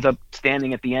whoever ends up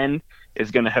standing at the end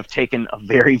is going to have taken a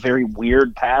very, very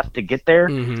weird path to get there.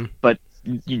 But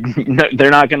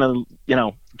they're not going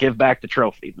to, give back the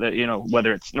trophy.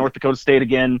 Whether it's North Dakota State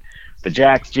again, the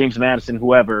Jacks, James Madison,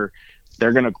 whoever.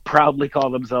 They're going to probably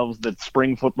call themselves the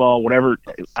spring football, whatever.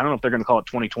 I don't know if they're going to call it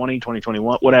 2020,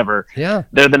 2021, whatever. Yeah.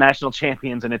 They're the national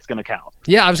champions, and it's going to count.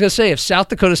 Yeah, I was going to say,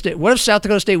 what if South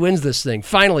Dakota State wins this thing?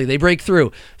 Finally, they break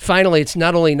through. Finally, it's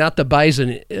not the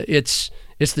Bison, it's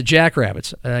the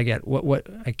Jackrabbits. And I get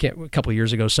a couple of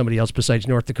years ago, somebody else besides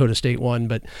North Dakota State won,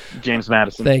 but James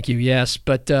Madison. Thank you. Yes,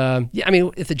 but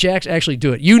if the Jacks actually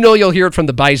do it, you'll hear it from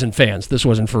the Bison fans. This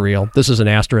wasn't for real. This is an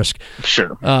asterisk.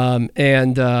 Sure.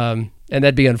 And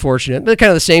that'd be unfortunate. But kind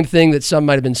of the same thing that some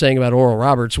might have been saying about Oral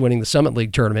Roberts winning the Summit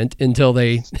League tournament until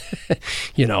they,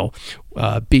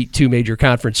 beat 2 major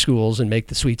conference schools and make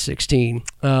the Sweet 16.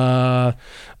 All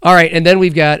right, and then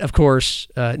we've got, of course,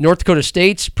 North Dakota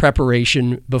State's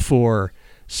preparation before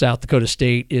South Dakota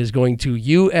State is going to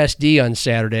USD on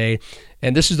Saturday.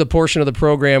 And this is the portion of the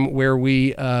program where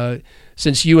we,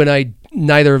 since you and I,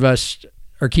 neither of us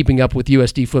are keeping up with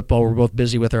USD football, we're both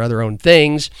busy with our other own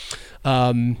things.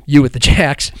 You with the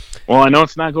Jacks. Well, I know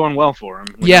it's not going well for him.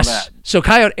 Yes. So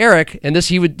Coyote Eric, and this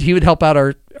he would help out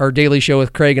our daily show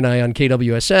with Craig and I on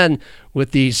KWSN with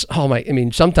these.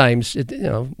 Sometimes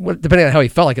depending on how he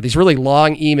felt like it, these really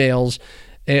long emails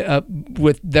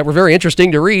that were very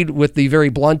interesting to read, with the very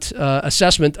blunt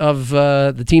assessment of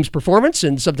the team's performance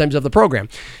and sometimes of the program.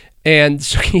 And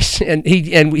so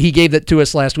he gave that to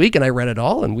us last week, and I read it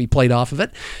all, and we played off of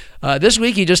it. This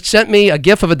week, he just sent me a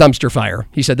GIF of a dumpster fire.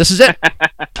 He said, "This is it.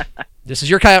 This is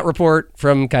your Coyote report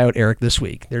from Coyote Eric this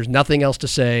week. There's nothing else to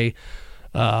say."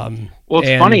 Well,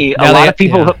 it's funny. A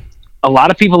lot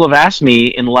of people have asked me,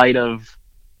 in light of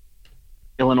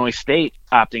Illinois State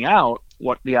opting out,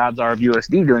 what the odds are of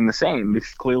USD doing the same,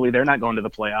 because clearly they're not going to the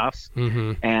playoffs,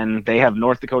 and they have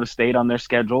North Dakota State on their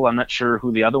schedule. I'm not sure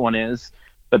who the other one is.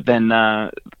 But then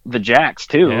the Jacks,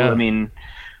 too. Yeah. I mean,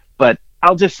 but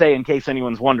I'll just say, in case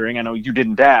anyone's wondering, I know you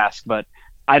didn't ask, but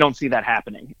I don't see that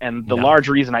happening. And the large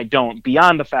reason I don't,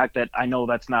 beyond the fact that I know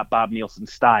that's not Bob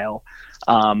Nielsen's style,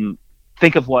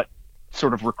 think of what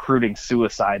sort of recruiting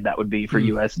suicide that would be for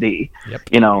USD. Yep.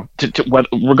 You know,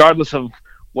 regardless of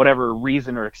whatever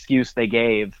reason or excuse they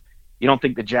gave, you don't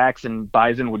think the Jacks and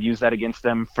Bison would use that against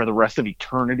them for the rest of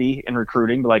eternity in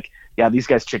recruiting? Like, yeah, these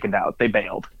guys chickened out. They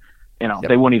bailed. You know,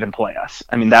 They wouldn't even play us.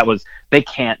 I mean, they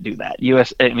can't do that. Even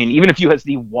if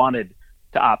USD wanted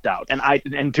to opt out,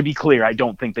 and to be clear, I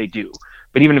don't think they do.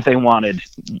 But even if they wanted,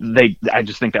 I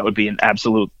just think that would be an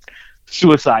absolute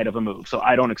suicide of a move. So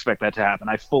I don't expect that to happen.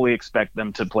 I fully expect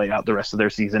them to play out the rest of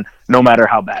their season, no matter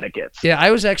how bad it gets. Yeah,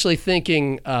 I was actually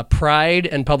thinking pride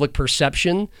and public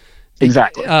perception.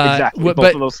 Exactly. Both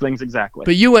of those things, exactly.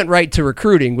 But you went right to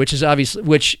recruiting, which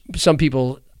some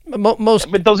people. Most,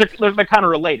 but they're kind of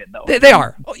related, though. They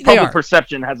are. Public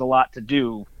perception has a lot to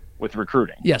do with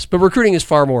recruiting. Yes, but recruiting is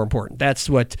far more important. That's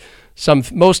what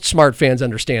most smart fans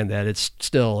understand. That it's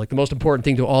still like the most important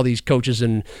thing to all these coaches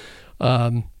and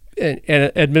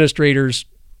administrators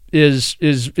is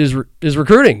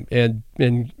recruiting and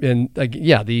like,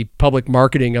 yeah, the public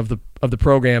marketing of the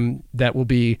program that will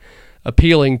be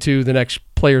appealing to the next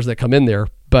players that come in there.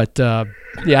 But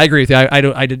yeah, I agree with you.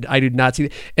 I did not see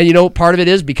that. And you know, part of it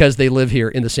is because they live here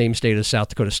in the same state as South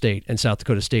Dakota State, and South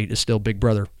Dakota State is still big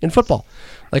brother in football.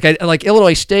 Like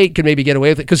Illinois State could maybe get away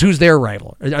with it because who's their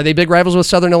rival? Are they big rivals with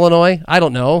Southern Illinois? I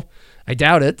don't know. I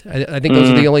doubt it. I think those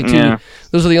are the only two. Yeah.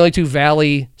 Those are the only two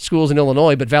Valley schools in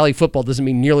Illinois. But Valley football doesn't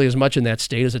mean nearly as much in that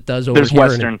state as it does over There's here.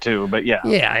 There's Western too, but yeah.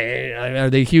 Yeah, are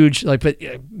they huge?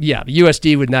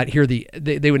 USD would not hear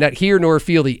they would not hear nor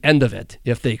feel the end of it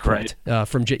if they quit. Right.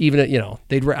 From even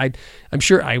I'm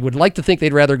sure I would like to think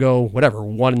they'd rather go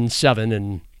 1-7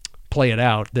 and play it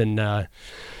out than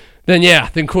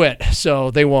quit.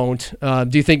 So they won't. Do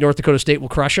you think North Dakota State will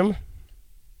crush them?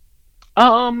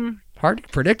 Hard to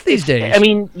predict these days. I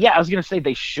mean, yeah, I was going to say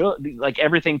they should. Like,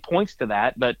 everything points to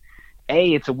that, but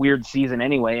A, it's a weird season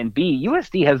anyway, and B,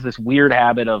 USD has this weird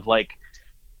habit of, like,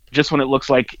 just when it looks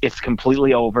like it's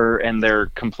completely over and they're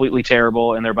completely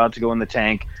terrible and they're about to go in the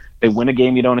tank, they win a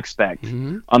game you don't expect.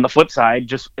 Mm-hmm. On the flip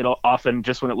side, it'll often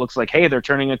just when it looks like, hey, they're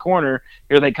turning a corner,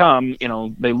 here they come,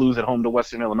 they lose at home to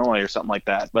Western Illinois or something like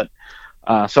that. But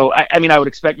so I would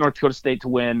expect North Dakota State to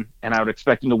win, and I would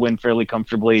expect them to win fairly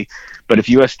comfortably. But if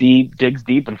USD digs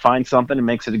deep and finds something and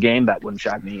makes it a game, that wouldn't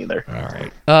shock me either. All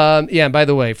right. Yeah, and by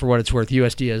the way, for what it's worth,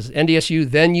 USD is NDSU,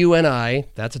 then UNI.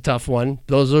 That's a tough one.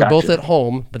 Those are both at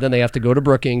home, but then they have to go to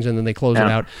Brookings, and then they close it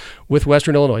out with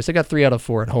Western Illinois. So they got 3 out of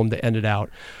 4 at home to end it out.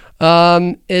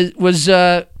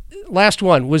 Last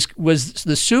one was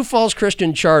the Sioux Falls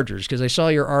Christian Chargers, because I saw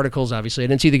your articles. Obviously, I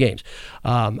didn't see the games.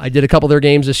 I did a couple of their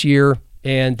games this year,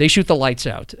 and they shoot the lights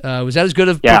out. Was that as good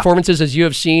of performances as you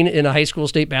have seen in a high school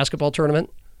state basketball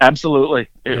tournament? Absolutely.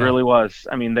 It really was.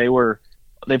 I mean, they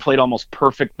played almost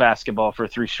perfect basketball for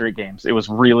 3 straight games. It was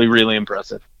really, really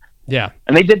impressive. Yeah.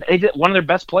 And they did one of their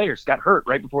best players got hurt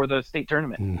right before the state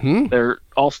tournament. Mm-hmm. Their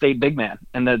all-state big man.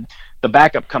 And the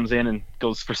backup comes in and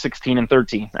goes for 16 and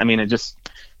 13. I mean, it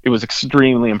was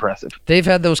extremely impressive. They've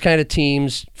had those kind of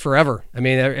teams forever. I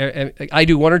mean, I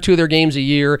do 1 or 2 of their games a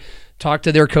year, talk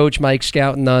to their coach, Mike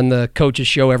Scouten, on the coach's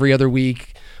show every other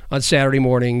week on Saturday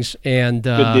mornings. And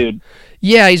good dude.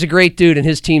 Yeah, he's a great dude, and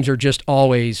his teams are just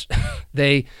always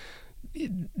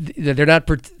they're not.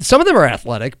 Some of them are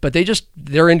athletic, but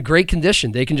they're in great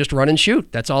condition. They can just run and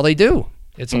shoot. That's all they do.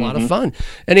 It's a lot of fun.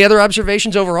 Any other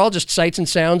observations overall? Just sights and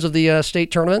sounds of the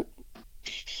state tournament?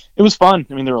 It was fun.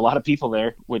 I mean, there were a lot of people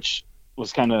there, which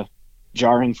was kind of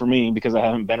jarring for me because I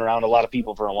haven't been around a lot of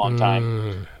people for a long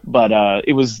time. But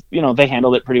it was, they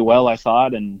handled it pretty well, I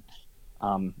thought, and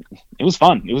it was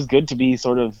fun. It was good to be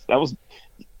that was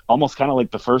almost kind of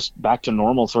like the first back to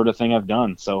normal sort of thing I've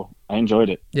done. So I enjoyed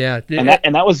it. Yeah.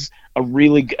 And that was a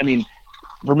really good,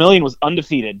 Vermilion was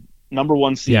undefeated, number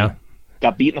 1 seed. Yeah.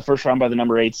 Got beat in the first round by the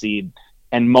number 8 seed.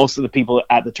 And most of the people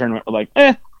at the tournament were like,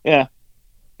 yeah.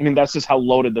 I mean, that's just how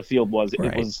loaded the field was.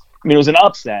 Right. I mean, it was an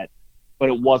upset, but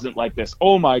it wasn't like this,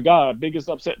 oh my God, biggest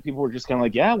upset. People were just kind of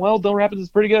like, yeah, well, Del Rapids is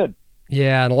pretty good.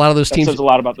 Yeah, and a lot of those That teams says a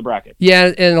lot about the bracket.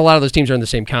 Yeah, and a lot of those teams are in the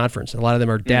same conference. A lot of them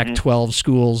are DAC 12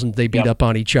 schools, and they beat up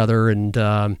on each other. And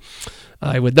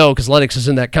I would know because Lennox is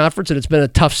in that conference, and it's been a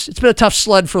tough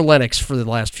sled for Lennox for the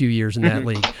last few years in that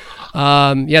league.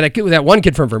 That one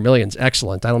kid from Vermilion's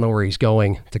excellent. I don't know where he's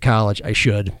going to college. I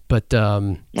should, but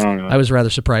I was rather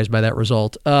surprised by that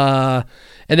result. And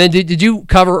then did you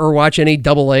cover or watch any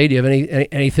Double-A? Do you have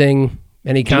anything,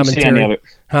 any commentary? Didn't see any of it.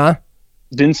 Huh?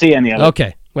 Didn't see any of it.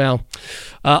 Okay. Well,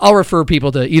 I'll refer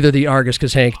people to either the Argus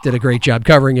because Hank did a great job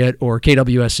covering it, or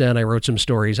KWSN. I wrote some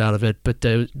stories out of it. But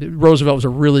Roosevelt was a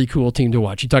really cool team to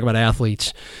watch. You talk about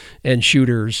athletes and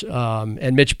shooters,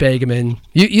 and Mitch Begeman.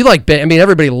 You like I mean,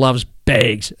 everybody loves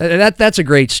Bags. That's a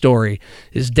great story.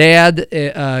 His dad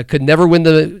could never win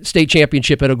the state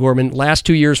championship at O'Gorman. Last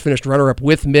 2 years finished runner-up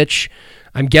with Mitch.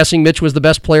 I'm guessing Mitch was the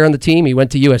best player on the team. He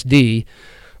went to USD.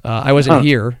 I wasn't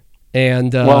here.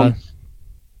 And well,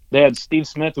 they had Steve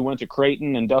Smith, who went to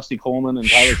Creighton, and Dusty Coleman and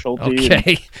Tyler Schulte.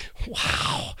 Okay.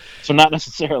 Wow. So not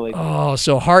necessarily. Oh,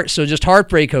 so just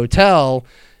Heartbreak Hotel,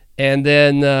 and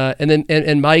then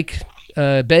Mike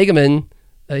Begeman.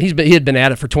 He had been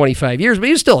at it for 25 years, but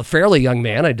he's still a fairly young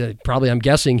man. I'm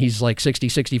guessing he's like 60,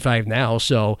 65 now.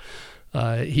 So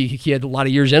he had a lot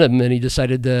of years in him, and he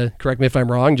decided to, correct me if I'm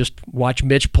wrong, just watch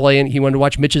Mitch play, and he wanted to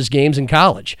watch Mitch's games in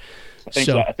college.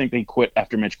 I think they quit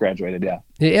after Mitch graduated, yeah.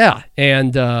 Yeah,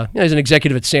 and he's an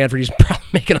executive at Sanford. He's probably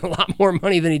making a lot more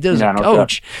money than he does as a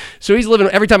coach. So he's living,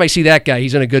 every time I see that guy,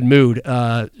 he's in a good mood.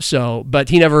 But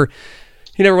he never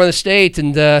won the state,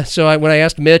 and when I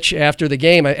asked Mitch after the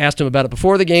game, I asked him about it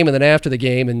before the game and then after the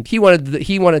game, and he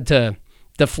wanted to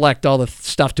deflect all the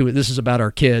stuff to it. This is about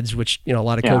our kids, which a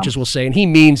lot of coaches will say, and he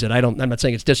means it. I'm not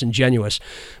saying it's disingenuous,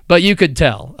 but you could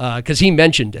tell because he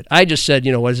mentioned it. I just said,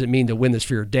 what does it mean to win this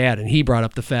for your dad? And he brought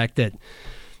up the fact that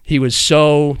he was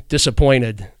so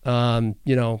disappointed.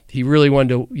 He really wanted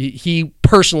to. He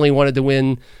personally wanted to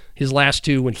win his last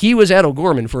two when he was at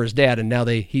O'Gorman for his dad, and now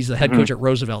he's the head coach at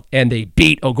Roosevelt, and they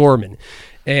beat O'Gorman.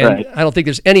 And I don't think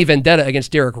there's any vendetta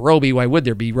against Derek Roby. Why would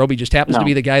there be? Roby just happens to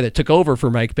be the guy that took over for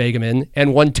Mike Begeman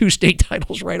and won 2 state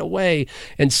titles right away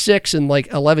and 6 in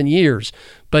like 11 years.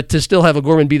 But to still have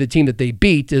O'Gorman be the team that they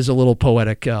beat is a little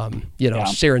poetic,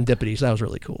 serendipity. So that was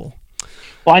really cool.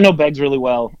 Well, I know Beggs really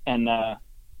well, and I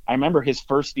remember his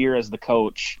first year as the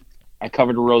coach. I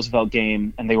covered a Roosevelt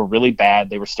game, and they were really bad.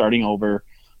 They were starting over,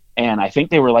 and I think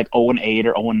they were like 0-8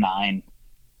 or 0-9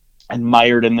 and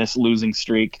mired in this losing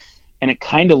streak. And it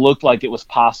kind of looked like it was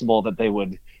possible that they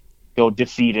would go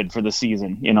defeated for the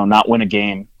season, not win a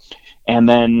game. And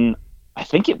then I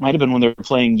think it might have been when they were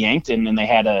playing Yankton, and they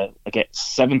had a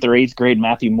 7th or 8th grade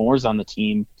Matthew Moores on the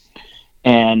team.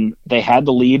 And they had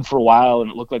the lead for a while, and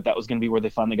it looked like that was going to be where they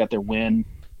finally got their win.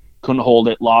 Couldn't hold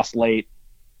it, lost late.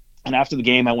 And after the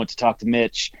game, I went to talk to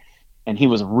Mitch, and he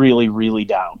was really, really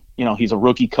down. He's a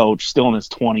rookie coach, still in his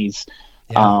 20s.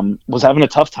 Was having a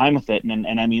tough time with it,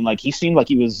 and I mean, like, he seemed like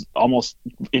he was almost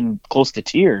in close to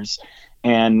tears.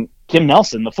 And Kim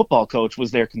Nelson, the football coach,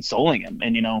 was there consoling him.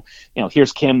 And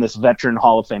here's Kim, this veteran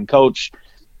Hall of Fame coach,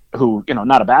 who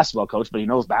not a basketball coach, but he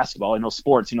knows basketball, he knows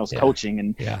sports, he knows coaching,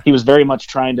 and he was very much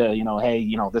trying to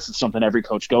hey, this is something every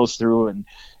coach goes through. And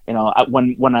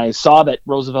when I saw that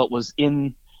Roosevelt was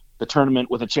in the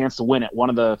tournament with a chance to win it, one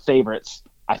of the favorites,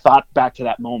 I thought back to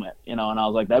that moment, and I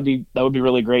was like, that would be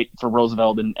really great for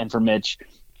Roosevelt and for Mitch,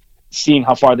 seeing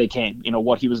how far they came,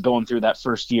 what he was going through that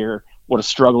first year, what a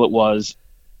struggle it was,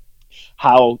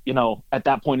 how, at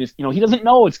that point is, he doesn't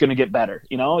know it's going to get better.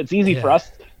 It's easy for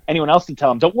us, anyone else to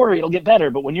tell him, don't worry, it'll get better.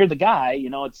 But when you're the guy,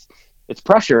 it's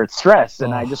pressure, it's stress.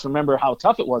 And I just remember how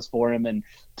tough it was for him, and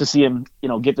to see him,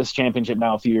 get this championship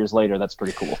now a few years later, that's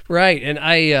pretty cool. Right.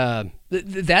 And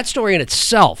that story in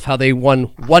itself, how they won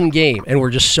one game and were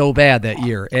just so bad that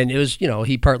year. And it was,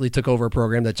 he partly took over a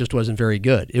program that just wasn't very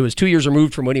good. It was 2 years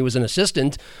removed from when he was an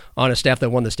assistant on a staff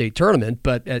that won the state tournament,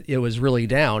 but it was really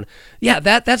down. Yeah,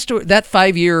 that story, that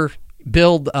 5-year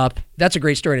build up, that's a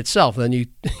great story in itself. Then you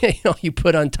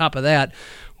put on top of that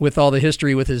with all the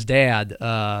history with his dad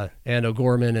and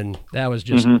O'Gorman, and that was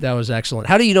just that was excellent.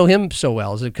 How do you know him so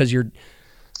well? Is it because you're?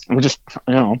 We just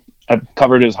I've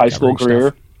covered his high school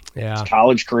career, his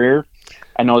college career.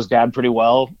 I know his dad pretty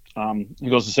well. He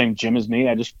goes to the same gym as me.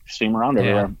 I just see him around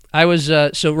everywhere. I was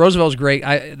so Roosevelt's great.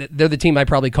 They're the team I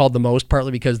probably called the most,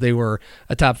 partly because they were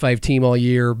a top 5 team all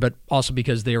year, but also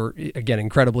because they were, again,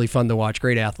 incredibly fun to watch.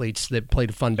 Great athletes that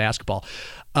played fun basketball.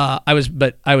 I was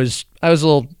a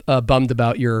little bummed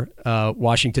about your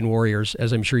Washington Warriors,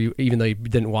 as I'm sure you, even though you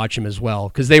didn't watch them as well,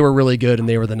 because they were really good and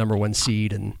they were the number 1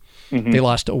 seed. And They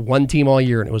lost to one team all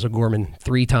year, and it was O'Gorman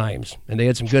 3 times. And they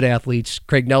had some good athletes.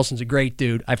 Craig Nelson's a great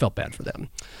dude. I felt bad for them.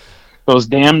 Those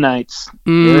damn Knights.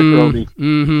 Derek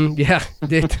Brody. Yeah,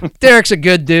 Derek's a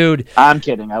good dude. I'm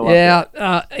kidding. I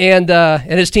love and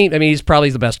his team. I mean, he's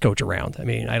probably the best coach around. I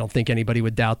mean, I don't think anybody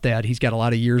would doubt that. He's got a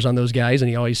lot of years on those guys, and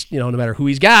he always, no matter who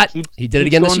he's got, he did it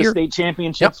again this year. State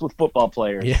championships with football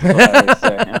players.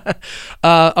 Yeah.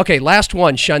 Okay, last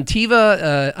one.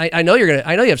 Shantiva. I know you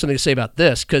have something to say about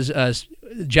this because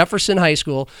Jefferson High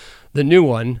School. The new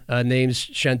one names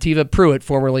Shantiva Pruitt,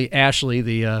 formerly Ashley,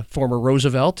 the former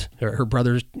Roosevelt. Her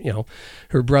brother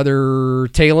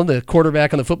Talon, the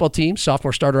quarterback on the football team,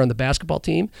 sophomore starter on the basketball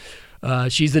team.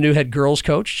 She's the new head girls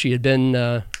coach. She had been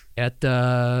at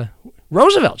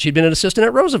Roosevelt. She'd been an assistant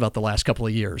at Roosevelt the last couple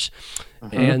of years.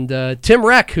 And Tim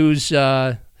Reck, who's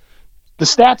the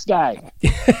stats guy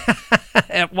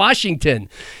at Washington.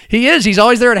 He is. He's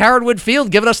always there at Howard Wood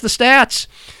Field giving us the stats.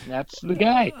 That's the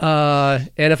guy.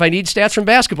 And if I need stats from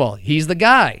basketball, he's the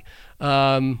guy.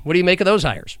 What do you make of those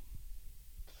hires?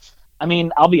 I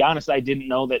mean, I'll be honest. I didn't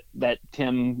know that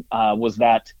Tim was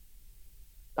that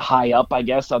high up, I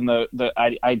guess, on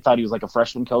I thought he was like a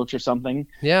freshman coach or something.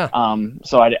 Yeah.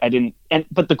 So I didn't.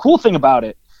 But the cool thing about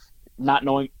it, not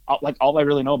knowing, like, all I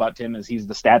really know about Tim is he's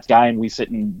the stats guy, and we sit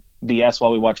in BS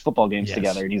while we watch football games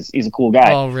together, and he's a cool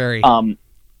guy. Oh, very.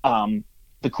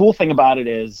 The cool thing about it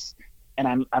is,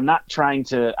 and I'm not trying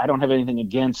to, I don't have anything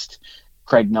against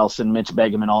Craig Nelson, Mitch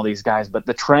Begum, and all these guys, but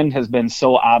the trend has been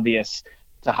so obvious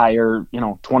to hire,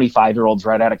 25-year-olds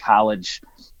right out of college,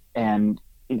 and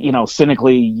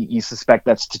cynically, you suspect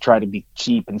that's to try to be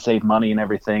cheap and save money and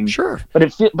everything. Sure. But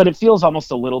it feels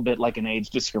almost a little bit like an age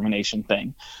discrimination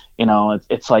thing.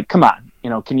 It's like, come on,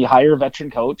 can you hire a veteran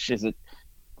coach?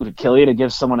 Would it kill you to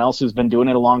give someone else who's been doing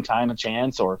it a long time a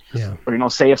chance? Or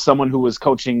say if someone who was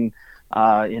coaching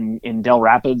in Del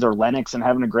Rapids or Lenox and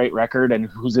having a great record and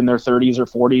who's in their 30s or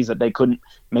 40s that they couldn't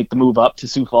make the move up to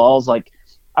Sioux Falls, like,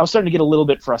 I was starting to get a little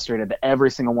bit frustrated that every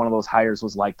single one of those hires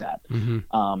was like that.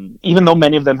 Even though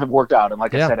many of them have worked out. And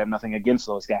like I said, I have nothing against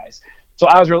those guys. So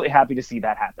I was really happy to see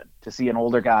that happen, to see an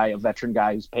older guy, a veteran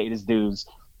guy who's paid his dues,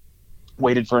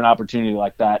 waited for an opportunity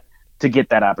like that to get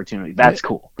that opportunity. That's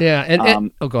cool. Yeah.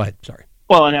 And go ahead. Sorry.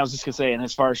 Well, and I was just going to say, and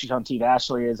as far as Shantiva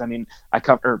Ashley is, I mean, I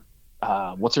cover,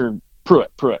 what's her,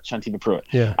 Pruitt, Shantiva Pruitt.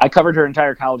 Yeah. I covered her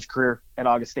entire college career at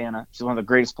Augustana. She's one of the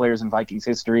greatest players in Vikings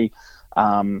history.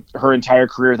 Her entire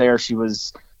career there,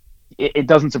 it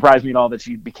doesn't surprise me at all that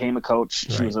she became a coach.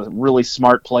 Right. She was a really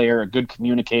smart player, a good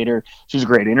communicator. She was a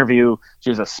great interview. She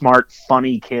was a smart,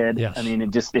 funny kid. Yes. I mean, it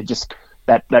just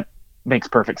that makes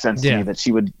perfect sense to me that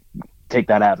she would take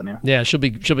that avenue. Yeah, she'll be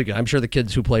good. I'm sure the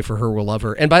kids who play for her will love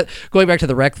her. And by going back to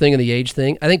the rec thing and the age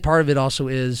thing, I think part of it also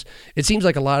is it seems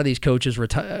like a lot of these coaches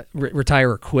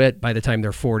retire or quit by the time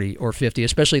they're 40 or 50,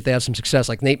 especially if they have some success.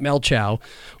 Like Nate Melchow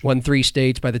won 3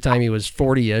 states by the time he was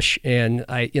 40-ish, and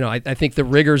I think the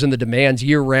rigors and the demands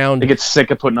year round. They get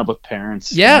sick of putting up with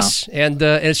parents. Yes, and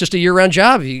it's just a year round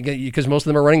job because most of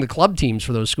them are running the club teams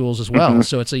for those schools as well.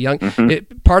 So it's a young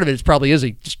part of it probably is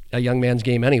just a young man's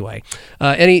game anyway.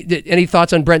 Any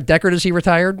thoughts on Brent Deckard as he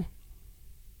retired?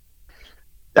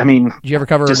 I mean, did you ever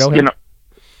cover or know him?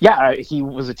 Yeah, he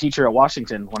was a teacher at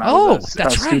Washington when I was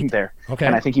a student there. Okay.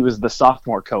 And I think he was the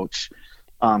sophomore coach.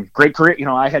 Great career.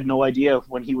 I had no idea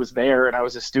when he was there and I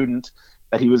was a student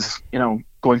that he was,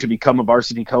 going to become a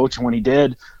varsity coach. And when he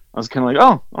did, I was kind of like,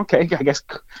 oh, okay, I guess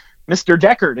Mr.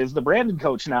 Deckard is the Brandon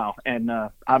coach now. And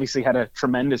obviously had a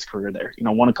tremendous career there.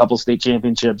 Won a couple state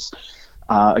championships.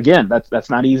 Again, that's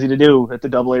not easy to do at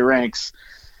the AA ranks,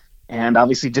 and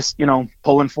obviously just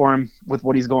pulling for him with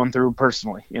what he's going through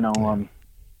personally.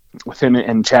 With him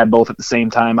and Chad both at the same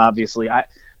time. Obviously, I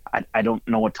don't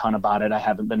know a ton about it. I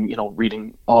haven't been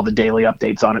reading all the daily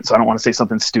updates on it, so I don't want to say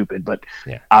something stupid. But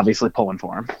obviously pulling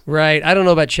for him. Right. I don't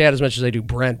know about Chad as much as I do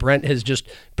Brent. Brent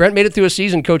made it through a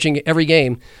season coaching every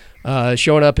game.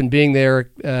 Showing up and being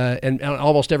there and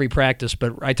almost every practice.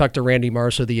 But I talked to Randy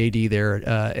Marso, the AD there,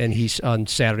 and he's on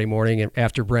Saturday morning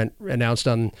after Brent announced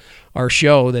on our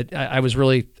show that I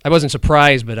wasn't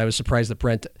surprised, but I was surprised that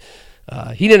Brent,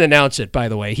 he didn't announce it, by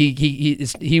the way.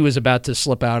 He was about to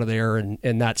slip out of there and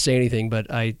not say anything, but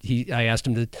I asked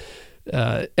him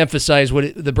to emphasize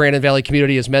what the Brandon Valley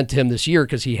community has meant to him this year,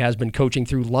 because he has been coaching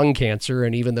through lung cancer,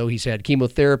 and even though he's had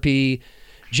chemotherapy,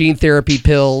 gene therapy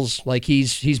pills, like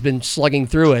he's been slugging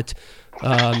through it.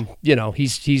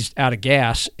 He's out of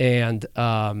gas, and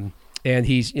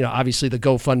he's obviously the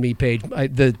GoFundMe page,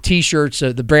 the T-shirts,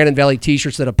 the Brandon Valley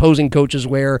T-shirts that opposing coaches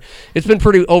wear. It's been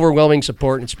pretty overwhelming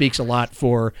support, and speaks a lot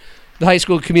for the high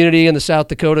school community and the South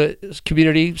Dakota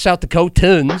community, South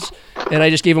Dakotans, and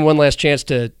I just gave him one last chance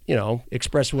to,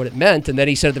 express what it meant. And then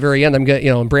he said at the very end, "I'm going,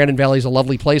 and Brandon Valley's a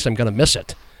lovely place. I'm going to miss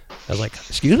it." I was like,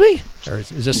 "Excuse me, or is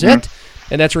this it?"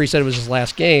 And that's where he said it was his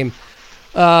last game.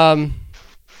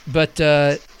 But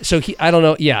so I don't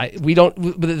know. Yeah, we don't.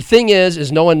 But the thing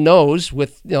is no one knows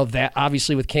with that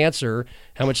obviously with cancer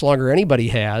how much longer anybody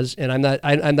has, and I'm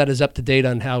not as up to date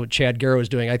on how Chad Garrow is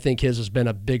doing. I think his has been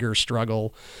a bigger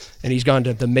struggle, and he's gone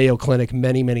to the Mayo Clinic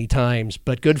many times.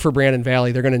 But good for Brandon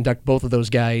Valley. They're going to induct both of those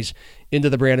guys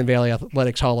into the Brandon Valley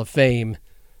Athletics Hall of Fame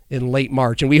in late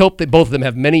March, and we hope that both of them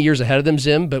have many years ahead of them,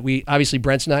 Zim. But we obviously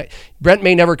Brent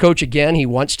may never coach again. He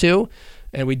wants to.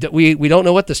 And we don't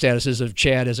know what the status is of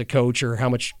Chad as a coach or how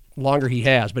much longer he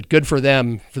has, but good for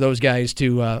them, for those guys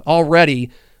to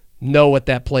already know what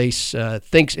that place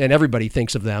thinks, and everybody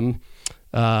thinks of them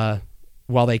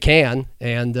while they can,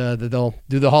 and they'll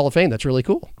do the Hall of Fame. That's really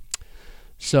cool.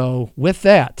 So with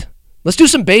that, let's do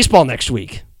some baseball next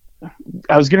week.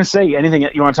 I was going to say, anything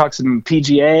you want to talk some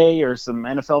PGA or some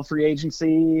NFL free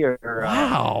agency or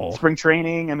spring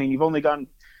training? I mean, you've only gone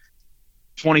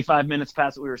 25 minutes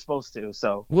past what we were supposed to.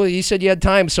 So well, you said you had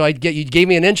time, so you gave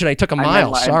me an inch and I took a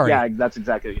mile. Sorry. Yeah, that's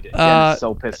exactly what you did. I'm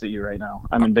so pissed at you right now.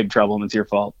 I'm in big trouble, and it's your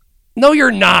fault. No,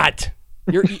 you're not.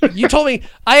 You told me.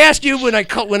 I asked you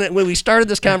when we started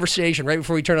this conversation right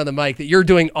before we turned on the mic that you're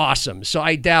doing awesome. So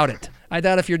I doubt it. I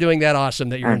doubt if you're doing that awesome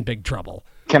that you're in big trouble.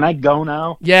 Can I go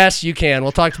now? Yes, you can.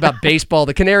 We'll talk about baseball,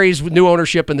 the Canaries' new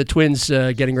ownership, and the Twins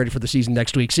getting ready for the season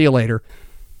next week. See you later.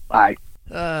 Bye.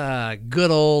 Good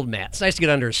old Matt. It's nice to get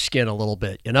under his skin a little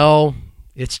bit,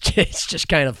 It's just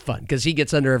kind of fun because he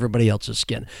gets under everybody else's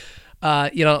skin.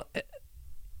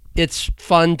 It's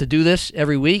fun to do this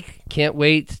every week. Can't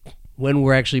wait when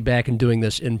we're actually back and doing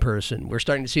this in person. We're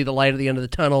starting to see the light at the end of the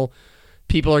tunnel.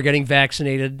 People are getting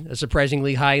vaccinated. A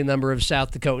surprisingly high number of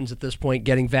South Dakotans at this point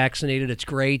getting vaccinated. It's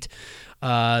great.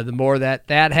 The more that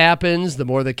happens, the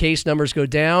more the case numbers go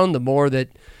down, the more that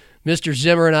Mr.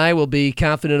 Zimmer and I will be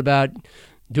confident about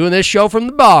doing this show from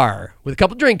the bar with a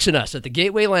couple drinks in us at the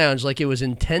Gateway Lounge like it was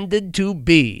intended to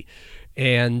be.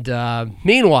 And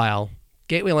meanwhile,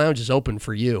 Gateway Lounge is open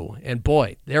for you. And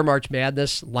boy, their March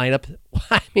Madness lineup,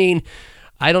 I mean,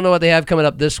 I don't know what they have coming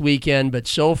up this weekend, but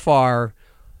so far,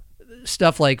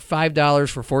 stuff like $5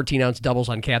 for 14-ounce doubles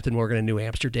on Captain Morgan in New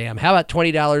Amsterdam. How about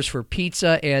 $20 for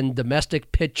pizza and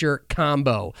domestic pitcher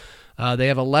combo? They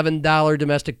have $11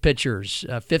 domestic pitchers,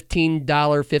 $15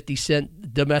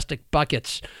 50-cent domestic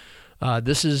buckets.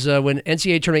 This is when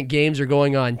NCAA tournament games are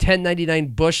going on.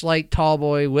 $10.99 Busch Light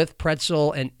Tallboy with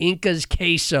pretzel and Inca's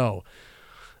queso.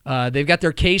 They've got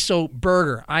their queso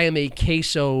burger. I am a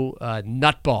queso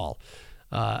nutball,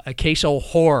 a queso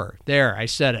whore. There, I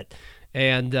said it.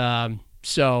 And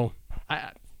so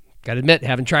I got to admit,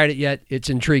 haven't tried it yet. It's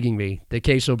intriguing me, the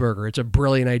queso burger. It's a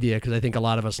brilliant idea because I think a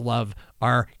lot of us love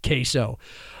our queso.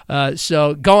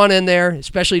 So go on in there,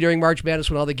 especially during March Madness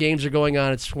when all the games are going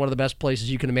on. It's one of the best places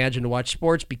you can imagine to watch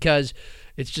sports because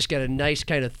it's just got a nice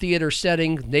kind of theater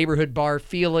setting, neighborhood bar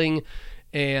feeling,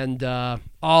 and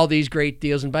all these great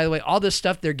deals. And by the way, all this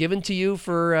stuff they're giving to you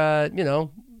for,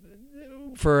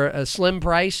 for a slim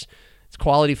price. It's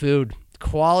quality food.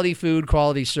 Quality food,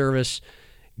 quality service.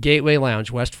 Gateway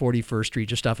Lounge, West 41st Street,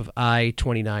 just off of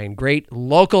I-29. Great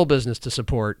local business to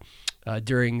support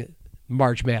during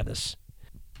March Madness.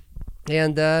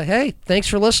 And, hey, thanks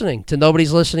for listening to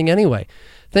Nobody's Listening Anyway.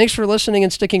 Thanks for listening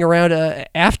and sticking around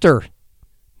after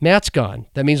Matt's gone.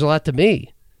 That means a lot to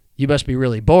me. You must be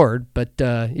really bored, but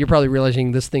you're probably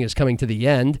realizing this thing is coming to the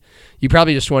end. You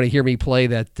probably just want to hear me play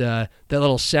that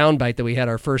little soundbite that we had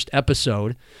our first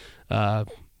episode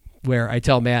where I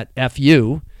tell Matt, F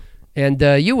you. And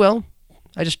you will.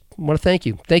 I just want to thank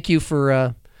you. Thank you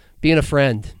for being a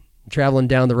friend, traveling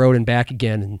down the road and back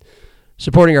again, and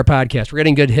supporting our podcast. We're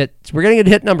getting good hits. We're getting good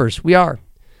hit numbers. We are.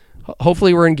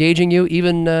 Hopefully, we're engaging you.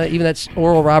 Even that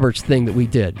Oral Roberts thing that we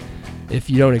did. If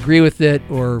you don't agree with it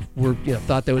or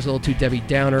thought that was a little too Debbie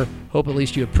Downer, hope at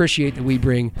least you appreciate that we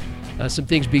bring some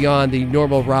things beyond the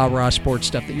normal rah-rah sports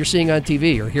stuff that you're seeing on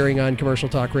TV or hearing on commercial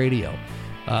talk radio.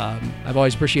 I've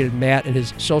always appreciated Matt and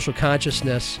his social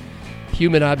consciousness,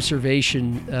 human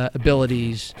observation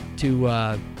abilities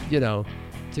to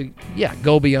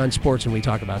go beyond sports when we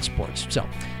talk about sports. So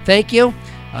thank you.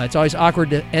 It's always awkward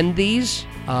to end these.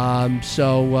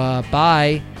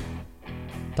 Bye.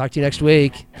 Talk to you next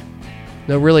week.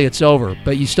 No, really, it's over,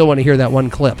 but you still want to hear that one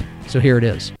clip. So here it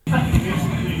is.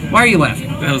 Why are you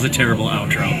laughing? That was a terrible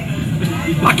outro.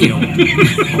 Fuck you.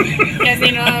 You guys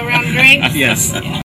need a round of drinks? Yes.